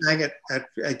when she sang it at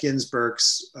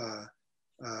Ginsburg's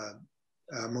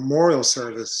memorial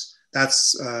service,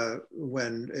 that's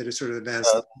when it sort of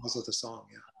advanced the cause of the song.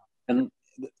 Yeah.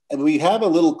 And we have a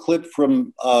little clip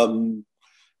from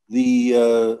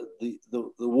the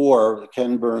war, the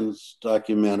Ken Burns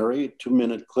documentary,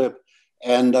 2-minute clip.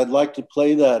 And I'd like to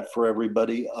play that for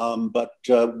everybody, but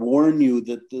warn you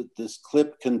that this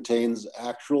clip contains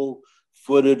actual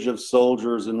footage of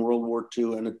soldiers in World War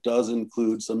II, and it does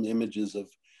include some images of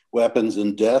weapons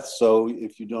and death. So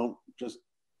if you don't, just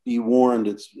be warned,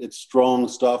 it's strong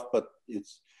stuff, but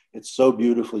it's so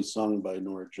beautifully sung by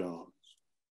Nora Jones.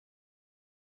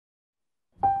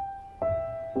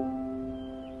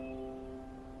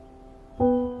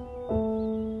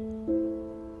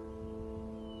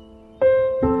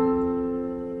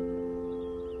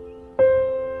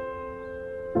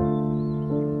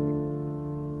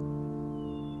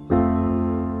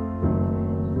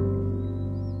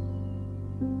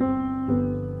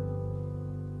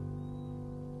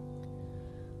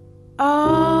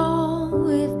 All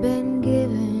we've been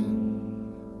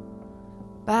given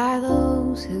by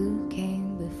those who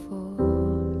came before,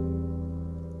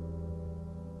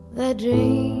 the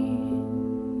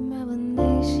dream of a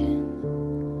nation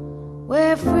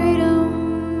where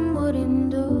freedom would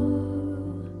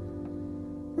endure,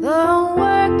 the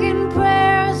working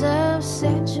prayers of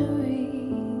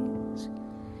centuries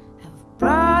have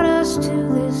brought us to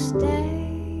this day.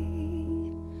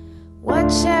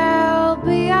 What shall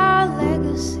be our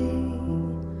legacy?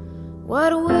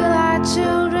 What will our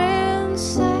children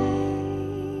say?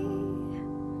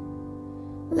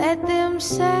 Let them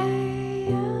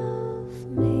say of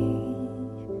me,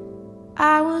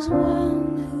 I was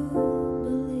one who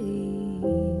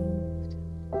believed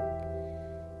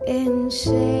in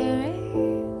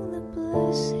sharing the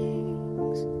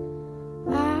blessings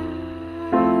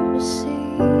I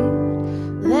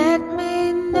received. Let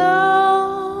me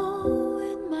know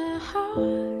in my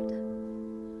heart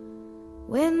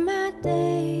when my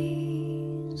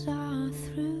days are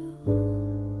through.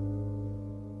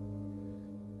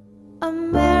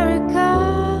 America,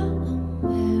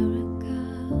 America,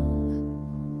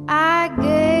 I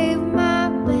gave my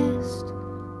best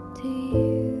to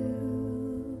you.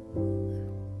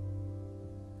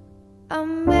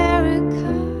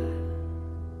 America,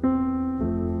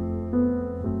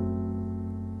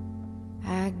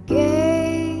 I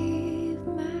gave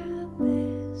my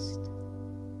best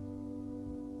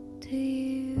to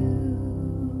you.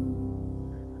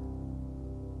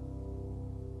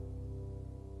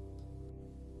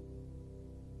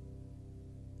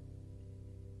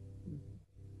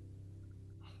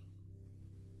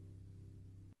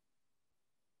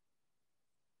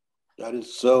 That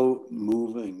is so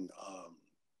moving.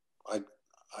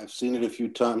 I've seen it a few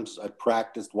times. I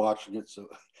practiced watching it so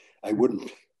I wouldn't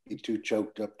be too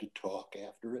choked up to talk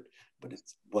after it, but it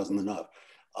wasn't enough.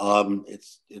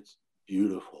 It's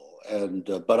beautiful. And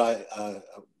but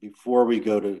before we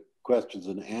go to questions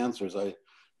and answers,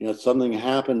 something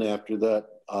happened after that.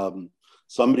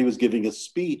 Somebody was giving a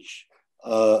speech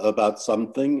about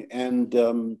something, and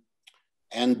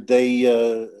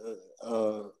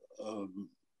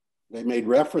they made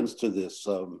reference to this.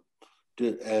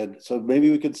 And so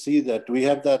maybe we could see that. Do we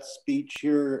have that speech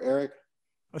here, Eric?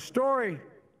 A story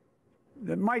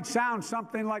that might sound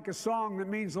something like a song that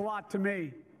means a lot to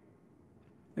me.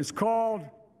 It's called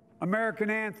American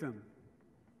Anthem.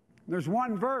 There's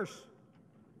one verse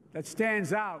that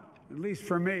stands out, at least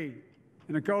for me,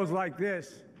 and it goes like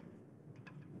this.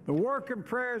 The work and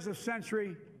prayers of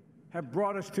century have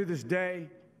brought us to this day.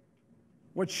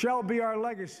 What shall be our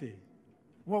legacy?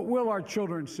 What will our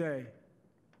children say?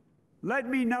 Let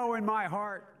me know in my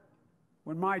heart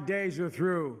when my days are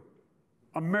through.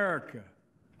 America,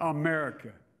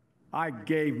 America, I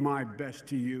gave my best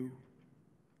to you.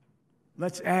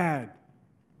 Let's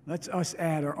us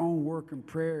add our own work and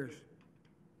prayers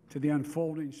to the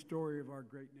unfolding story of our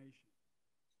great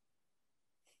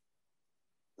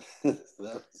nation.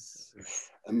 That's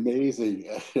amazing.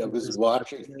 I was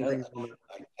watching. I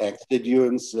texted you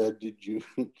and said, "Did you?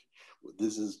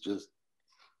 This is just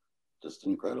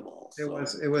incredible."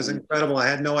 It was incredible. I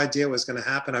had no idea what was going to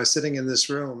happen. I was sitting in this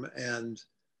room and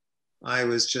I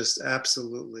was just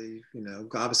absolutely,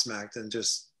 gobsmacked, and I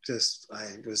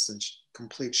was in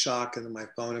complete shock, and then my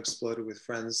phone exploded with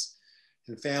friends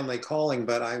and family calling.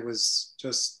 But I was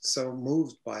just so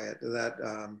moved by it that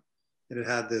it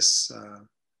had this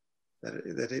that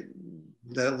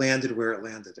it landed where it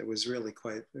landed. It was really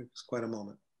quite a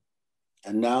moment.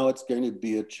 And now it's going to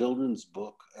be a children's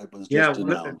book. It was just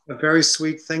announced. A very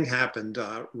sweet thing happened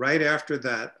right after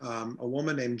that. A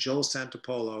woman named Jill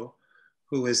Santopolo,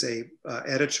 who is a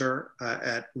editor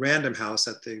at Random House,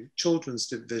 at the children's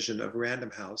division of Random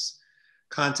House,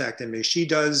 contacted me. She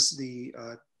does the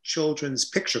children's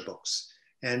picture books,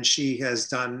 and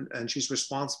she's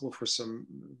responsible for some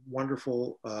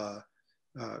wonderful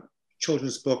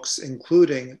children's books,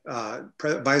 including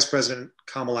Vice President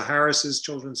Kamala Harris's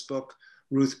children's book,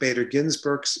 Ruth Bader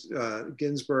Ginsburg's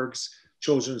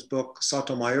children's book,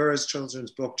 Sotomayor's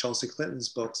children's book, Chelsea Clinton's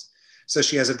books. So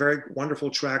she has a very wonderful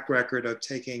track record of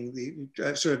taking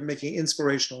making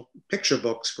inspirational picture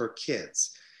books for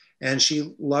kids. And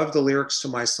she loved the lyrics to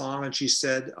my song, and she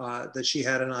said that she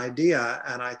had an idea,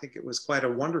 and I think it was quite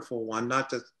a wonderful one, not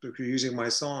that you're using my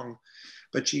song,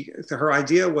 but her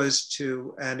idea was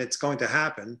to, and it's going to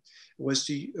happen, was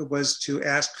to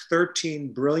ask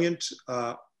 13 brilliant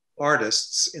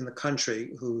artists in the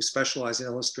country who specialize in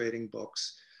illustrating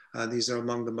books. These are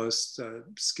among the most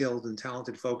skilled and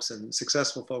talented folks and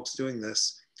successful folks doing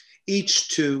this, each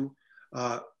to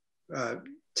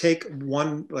take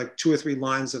one, like 2 or 3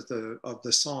 lines of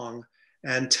the song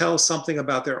and tell something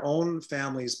about their own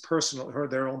family's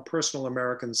their own personal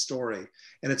American story.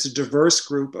 And it's a diverse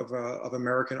group of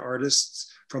American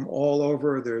artists from all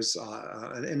over. There's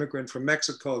an immigrant from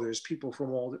Mexico. There's people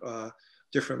from all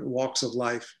different walks of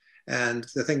life. And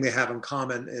the thing they have in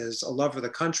common is a love for the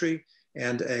country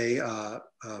and and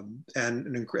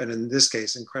in this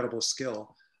case, incredible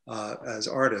skill as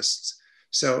artists.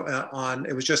 So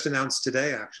it was just announced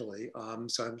today, actually.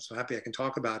 So I'm so happy I can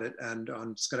talk about it. And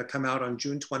it's going to come out on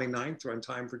June 29th, or in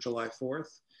time for July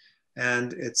 4th.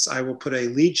 And I will put a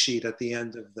lead sheet at the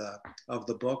end of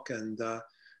the book, and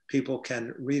people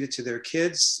can read it to their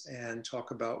kids and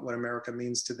talk about what America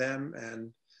means to them,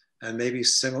 and maybe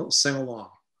sing along,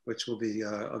 which will be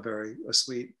a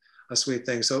sweet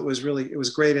thing. So it was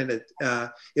great, and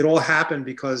it all happened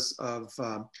because of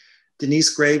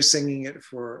Denyce Graves singing it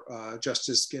for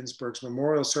Justice Ginsburg's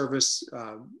memorial service.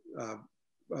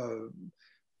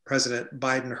 President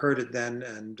Biden heard it then,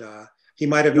 and he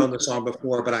might have known the song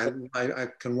before, but I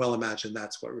can well imagine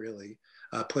that's what really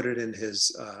put it in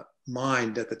his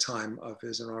mind at the time of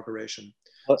his inauguration.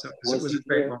 So it was a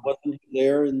great moment.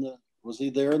 Was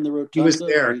he there in the rotunda? He was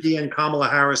there. He and Kamala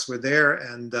Harris were there,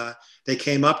 and they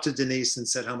came up to Denyce and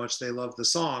said how much they loved the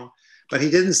song. But he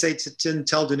didn't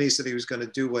tell Denyce that he was going to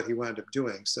do what he wound up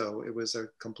doing. So it was a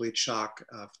complete shock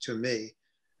to me.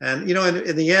 And, you know,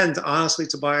 in the end, honestly,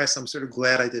 Tobias, I'm sort of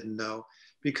glad I didn't know,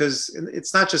 because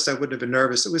it's not just I wouldn't have been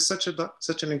nervous. It was such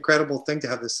an incredible thing to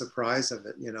have the surprise of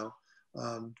it, you know,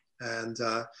 and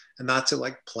not to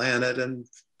like plan it and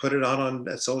put it on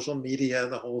social media,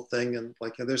 the whole thing. And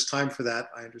like, you know, there's time for that,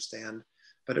 I understand.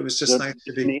 But it was just nice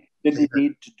to be. Didn't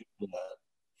need to do that.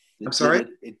 I'm sorry?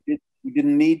 We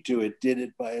didn't need to. It did it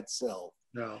by itself.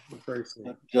 No, very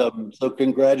sweet. So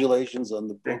congratulations on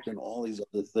the book and all these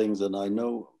other things. And I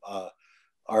know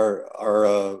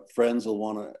our friends will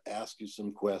want to ask you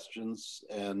some questions.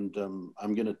 And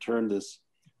I'm going to turn this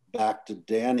back to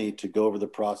Danny to go over the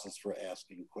process for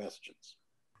asking questions.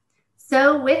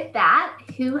 So with that,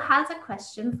 who has a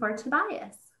question for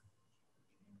Tobias?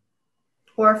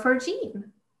 Or for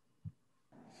Gene?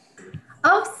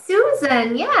 Oh,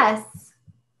 Susan, yes.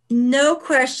 No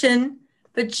question,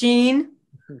 but Gene,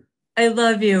 I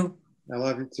love you. I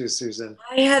love you too, Susan.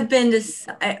 I have been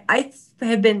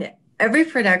to every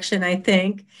production, I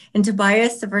think. And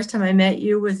Tobias, the first time I met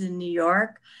you was in New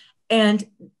York. And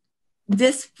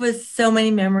this was so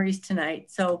many memories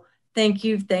tonight. So thank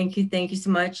you so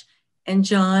much. And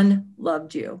John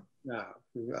loved you. Yeah,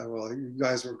 well, you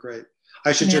guys were great.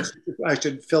 I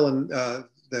should fill in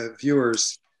the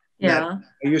viewers. Yeah.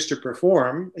 I used to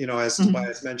perform, you know, as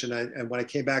Tobias mentioned, and when I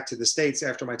came back to the States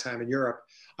after my time in Europe,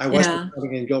 I was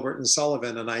performing in Gilbert and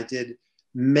Sullivan, and I did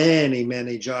many,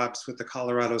 many jobs with the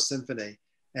Colorado Symphony.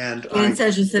 And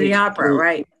Central City Opera,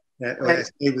 right?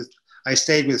 I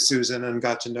stayed with Susan and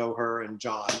got to know her and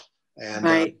John,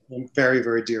 and very,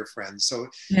 very dear friends. So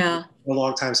a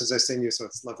long time since I've seen you, so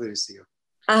it's lovely to see you.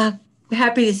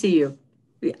 Happy to see you.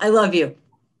 I love you.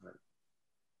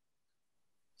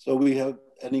 So we have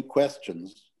any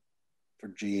questions for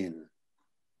Gene?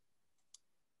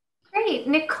 Great.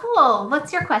 Nicole,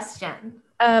 what's your question?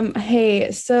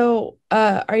 Hey, so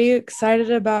are you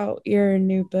excited about your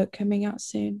new book coming out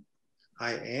soon?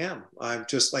 I am. I'm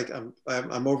just like,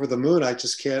 I'm over the moon. I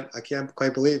can't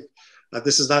quite believe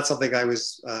this is not something I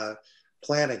was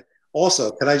planning. Also,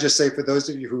 can I just say, for those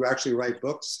of you who actually write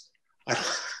books,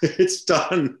 it's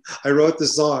done. I wrote the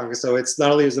song, so it's not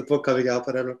only is the book coming out,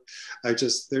 but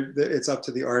it's up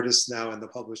to the artist now and the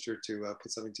publisher to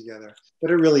put something together. But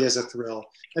it really is a thrill.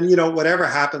 And you know, whatever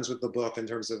happens with the book in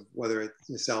terms of whether it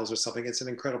sells or something, it's an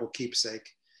incredible keepsake,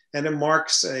 and it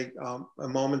marks a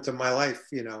moment of my life.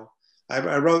 You know,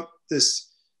 I wrote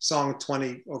this song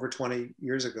over 20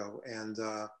 years ago, and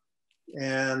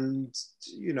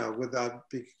you know, without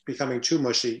becoming too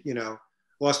mushy, you know,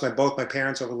 lost both my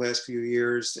parents over the last few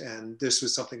years, and this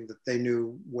was something that they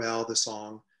knew well, the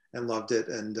song, and loved it,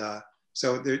 and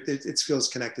so it feels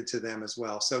connected to them as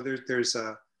well. So there's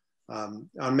on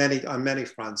many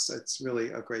fronts, it's really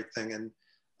a great thing, and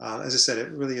as I said,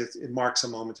 it marks a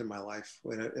moment in my life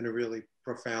in a really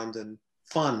profound and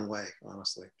fun way.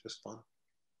 Honestly, just fun.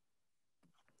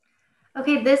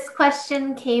 Okay, this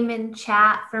question came in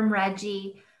chat from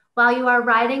Reggie. While you are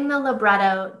writing the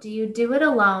libretto, do you do it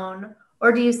alone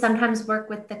or do you sometimes work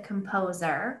with the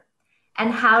composer? And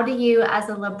how do you, as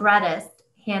a librettist,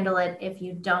 handle it if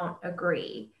you don't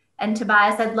agree? And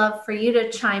Tobias, I'd love for you to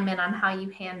chime in on how you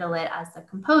handle it as a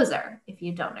composer if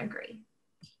you don't agree.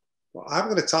 Well, I'm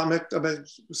going to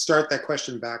start that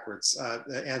question backwards,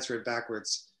 answer it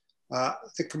backwards.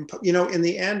 In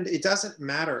the end, it doesn't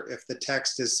matter if the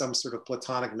text is some sort of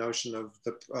Platonic notion of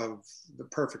the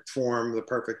perfect form, the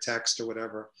perfect text, or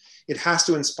whatever. It has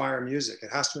to inspire music.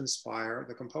 It has to inspire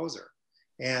the composer.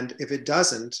 And if it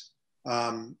doesn't,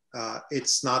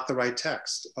 it's not the right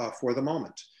text for the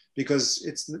moment, because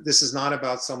this is not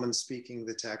about someone speaking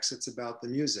the text. It's about the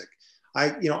music.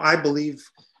 I believe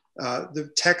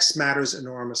the text matters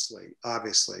enormously.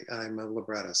 Obviously, I'm a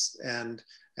librettist, and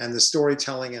the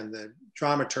storytelling and the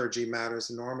dramaturgy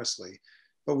matters enormously.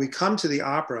 But we come to the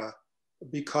opera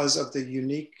because of the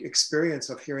unique experience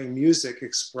of hearing music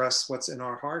express what's in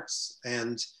our hearts,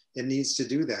 and it needs to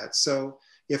do that. So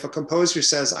if a composer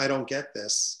says, "I don't get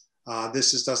this," this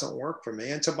just doesn't work for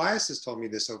me. And Tobias has told me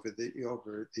this over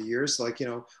the years, like,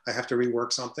 I have to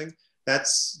rework something.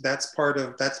 That's part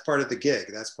of the gig.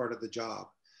 That's part of the job.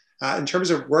 In terms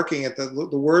of working it, the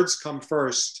words come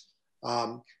first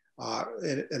in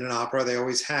an opera. They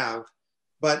always have,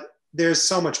 but there's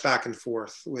so much back and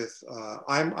forth with.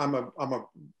 I'm a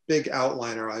big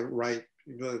outliner. I write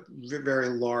very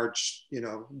large,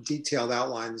 detailed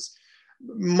outlines,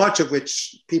 much of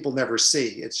which people never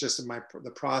see. It's just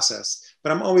the process.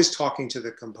 But I'm always talking to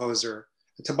the composer.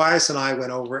 Tobias and I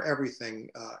went over everything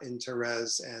in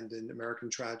Thérèse and in American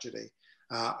Tragedy.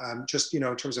 Just,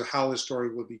 in terms of how the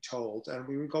story would be told, and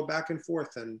we would go back and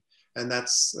forth, and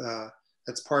that's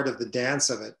part of the dance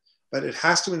of it. But it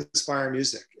has to inspire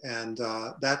music, and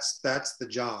that's the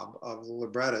job of the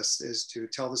librettist, is to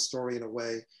tell the story in a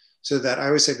way so that I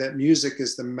always say that music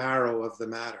is the marrow of the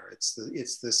matter. It's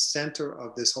the center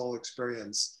of this whole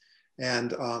experience,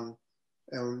 and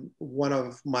one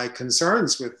of my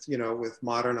concerns with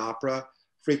modern opera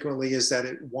frequently is that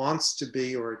it wants to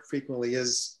be, or it frequently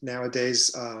is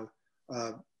nowadays,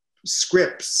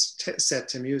 scripts set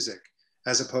to music,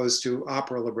 as opposed to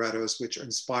opera librettos which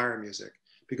inspire music.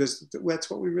 Because that's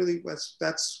what we really,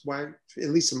 that's why, at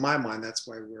least in my mind, that's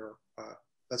why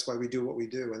we do what we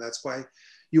do. And that's why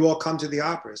you all come to the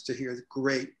operas, to hear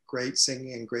great, great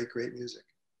singing and great, great music,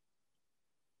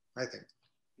 I think.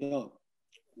 Yeah,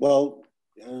 well,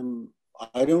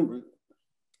 I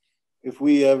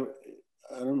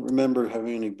don't remember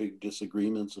having any big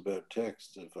disagreements about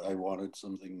text. If I wanted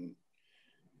something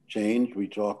changed, we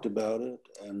talked about it,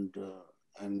 and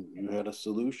you had a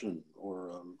solution.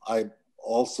 Or I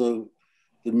also,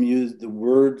 the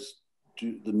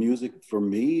music for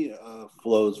me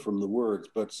flows from the words,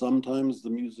 but sometimes the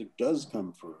music does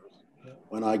come first.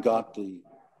 When I got the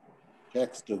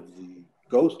text of the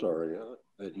Ghost aria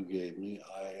that you gave me,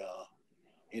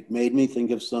 it made me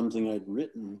think of something I'd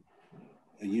written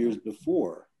years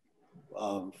before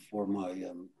for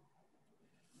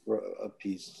for a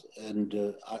piece,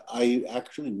 and I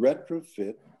actually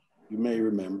retrofit. You may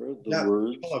remember the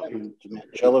words to my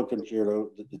cello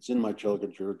concerto. It's in my cello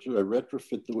concerto too. I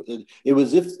retrofit it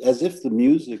was as if the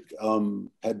music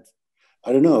had,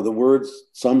 I don't know, the words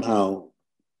somehow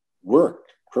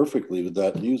worked perfectly with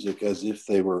that music, as if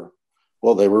they were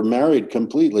married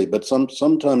completely. But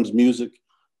sometimes music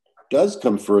does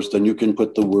come first, and you can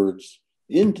put the words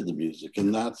into the music,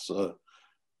 and that's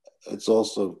it's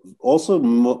also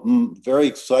very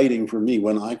exciting for me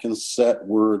when I can set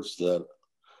words that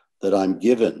I'm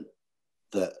given,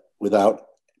 that without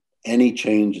any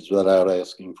changes, without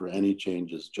asking for any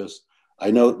changes. Just, I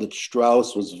know that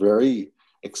Strauss was very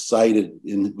excited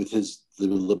with the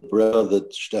libretto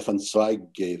that Stefan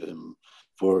Zweig gave him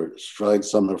for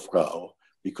Schweigsamer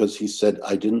because he said,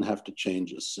 I didn't have to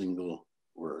change a single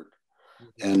word.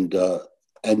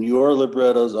 And your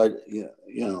librettos, I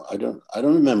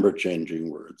don't remember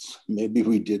changing words. Maybe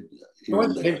we did.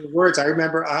 Words. I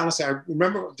remember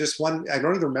just one. I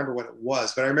don't even remember what it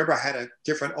was, but I remember I had a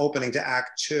different opening to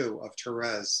Act 2 of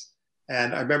Thérèse,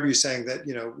 and I remember you saying that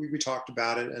we talked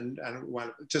about it, and I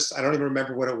don't even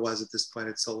remember what it was at this point.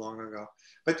 It's so long ago.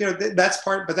 But that's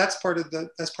part of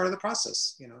the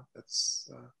process.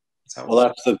 That's how.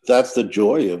 Well, that's the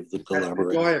joy of the collaboration. That's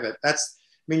the joy of it.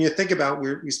 You think about,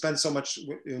 we spend so much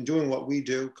in doing what we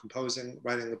do, composing,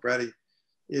 writing libretti.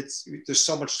 There's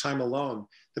so much time alone.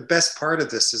 The best part of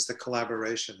this is the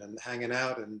collaboration and hanging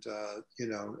out, and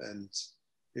and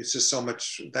it's just so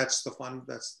much. That's the fun.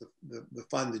 That's the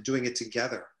fun of doing it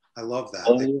together. I love that.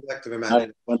 The collective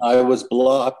imagination. When I was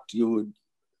blocked, you would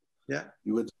Yeah.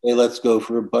 You would say, let's go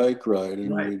for a bike ride,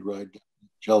 and Right. we'd ride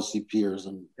Chelsea Piers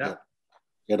and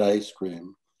get ice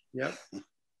cream. Yep.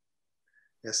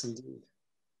 Yes, indeed.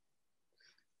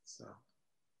 So.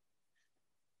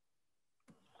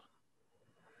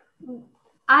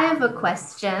 I have a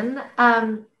question.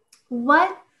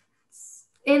 What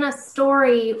in a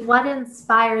story, what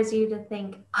inspires you to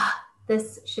think,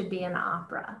 this should be an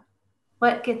opera?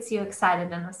 What gets you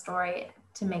excited in a story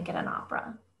to make it an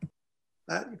opera?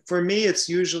 For me, it's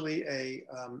usually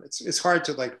it's hard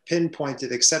to like pinpoint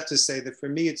it, except to say that for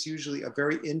me, it's usually a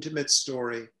very intimate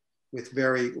story with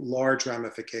very large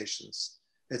ramifications.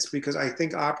 It's because I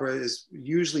think opera is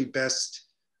usually best.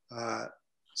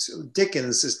 So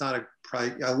Dickens is not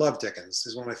I love Dickens.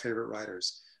 He's one of my favorite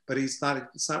writers, but it's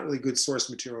not really good source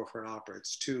material for an opera.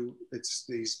 It's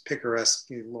these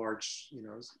picaresque, large,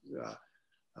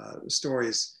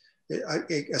 stories.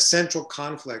 A central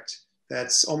conflict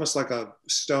that's almost like a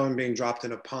stone being dropped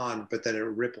in a pond, but then it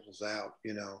ripples out,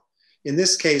 In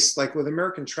this case, like with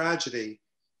American Tragedy,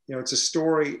 it's a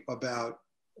story about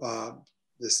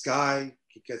this guy.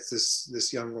 He gets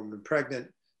this young woman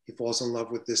pregnant. He falls in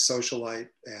love with this socialite,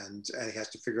 and he has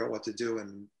to figure out what to do,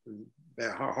 and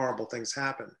horrible things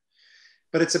happen.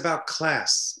 But it's about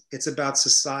class. It's about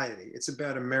society. It's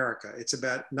about America. It's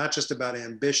about not just about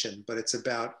ambition, but it's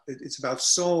about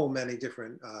so many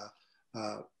different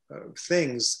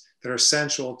things that are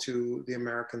essential to the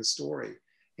American story.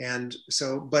 And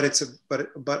so, but if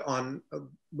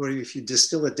you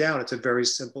distill it down, it's a very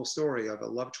simple story of a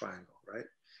love triangle, right?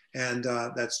 And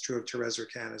that's true of Thérèse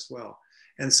Raquin as well.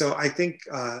 And so I think,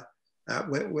 and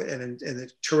in the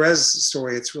Thérèse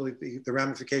story, it's really the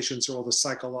ramifications are all the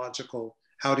psychological,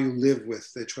 how do you live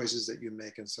with the choices that you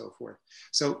make and so forth.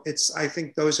 So I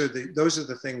think those are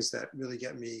the things that really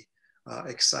get me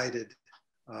excited,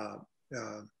 about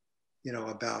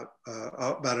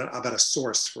a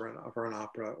source for an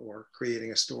opera or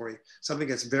creating a story, something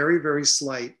that's very, very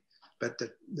slight, but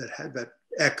that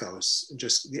echoes,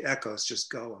 the echoes just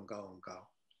go and go and go.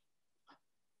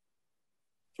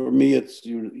 For me, it's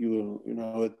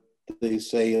they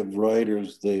say of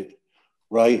writers, they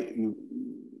write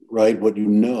what you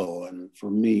know, and for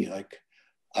me,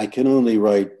 I can only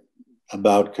write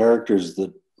about characters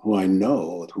who I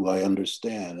know, who I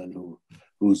understand, and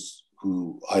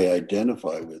who I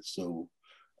identify with. So,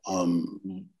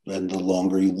 and the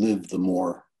longer you live, the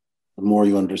more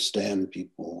you understand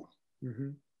people.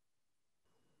 Mm-hmm.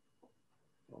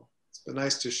 Well, it's been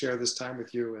nice to share this time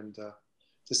with you and to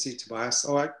see Tobias.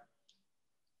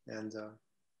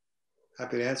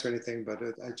 Happy to answer anything, but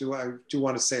I do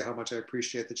want to say how much I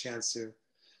appreciate the chance to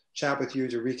chat with you,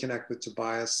 to reconnect with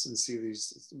Tobias and see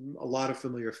a lot of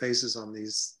familiar faces on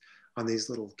these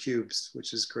little cubes,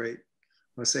 which is great. I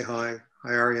want to say hi,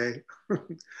 Aryeh.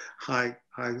 hi,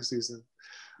 Susan.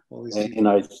 All these people.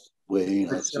 Nice.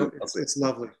 It's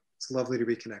lovely. It's lovely to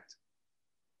reconnect.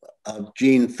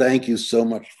 Gene, thank you so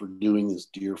much for doing this,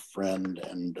 dear friend,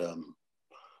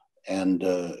 and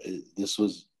this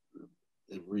was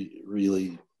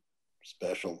really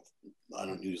special. I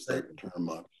don't use that term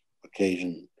much.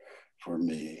 Occasion for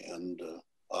me, and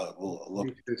I will look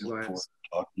forward to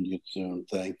talking to you soon.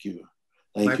 Thank you,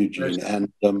 Gene,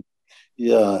 and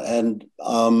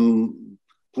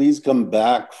please come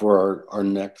back for our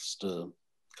next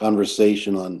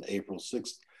conversation on April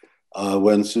 6th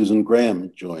when Susan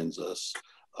Graham joins us,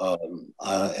 and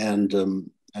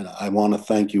I want to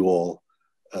thank you all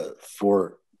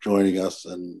for joining us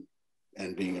and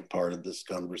being a part of this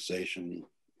conversation,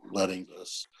 letting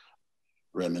us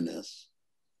reminisce.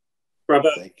 Bravo.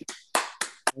 Thank you.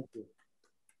 Thank you.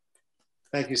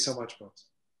 Thank you so much, folks.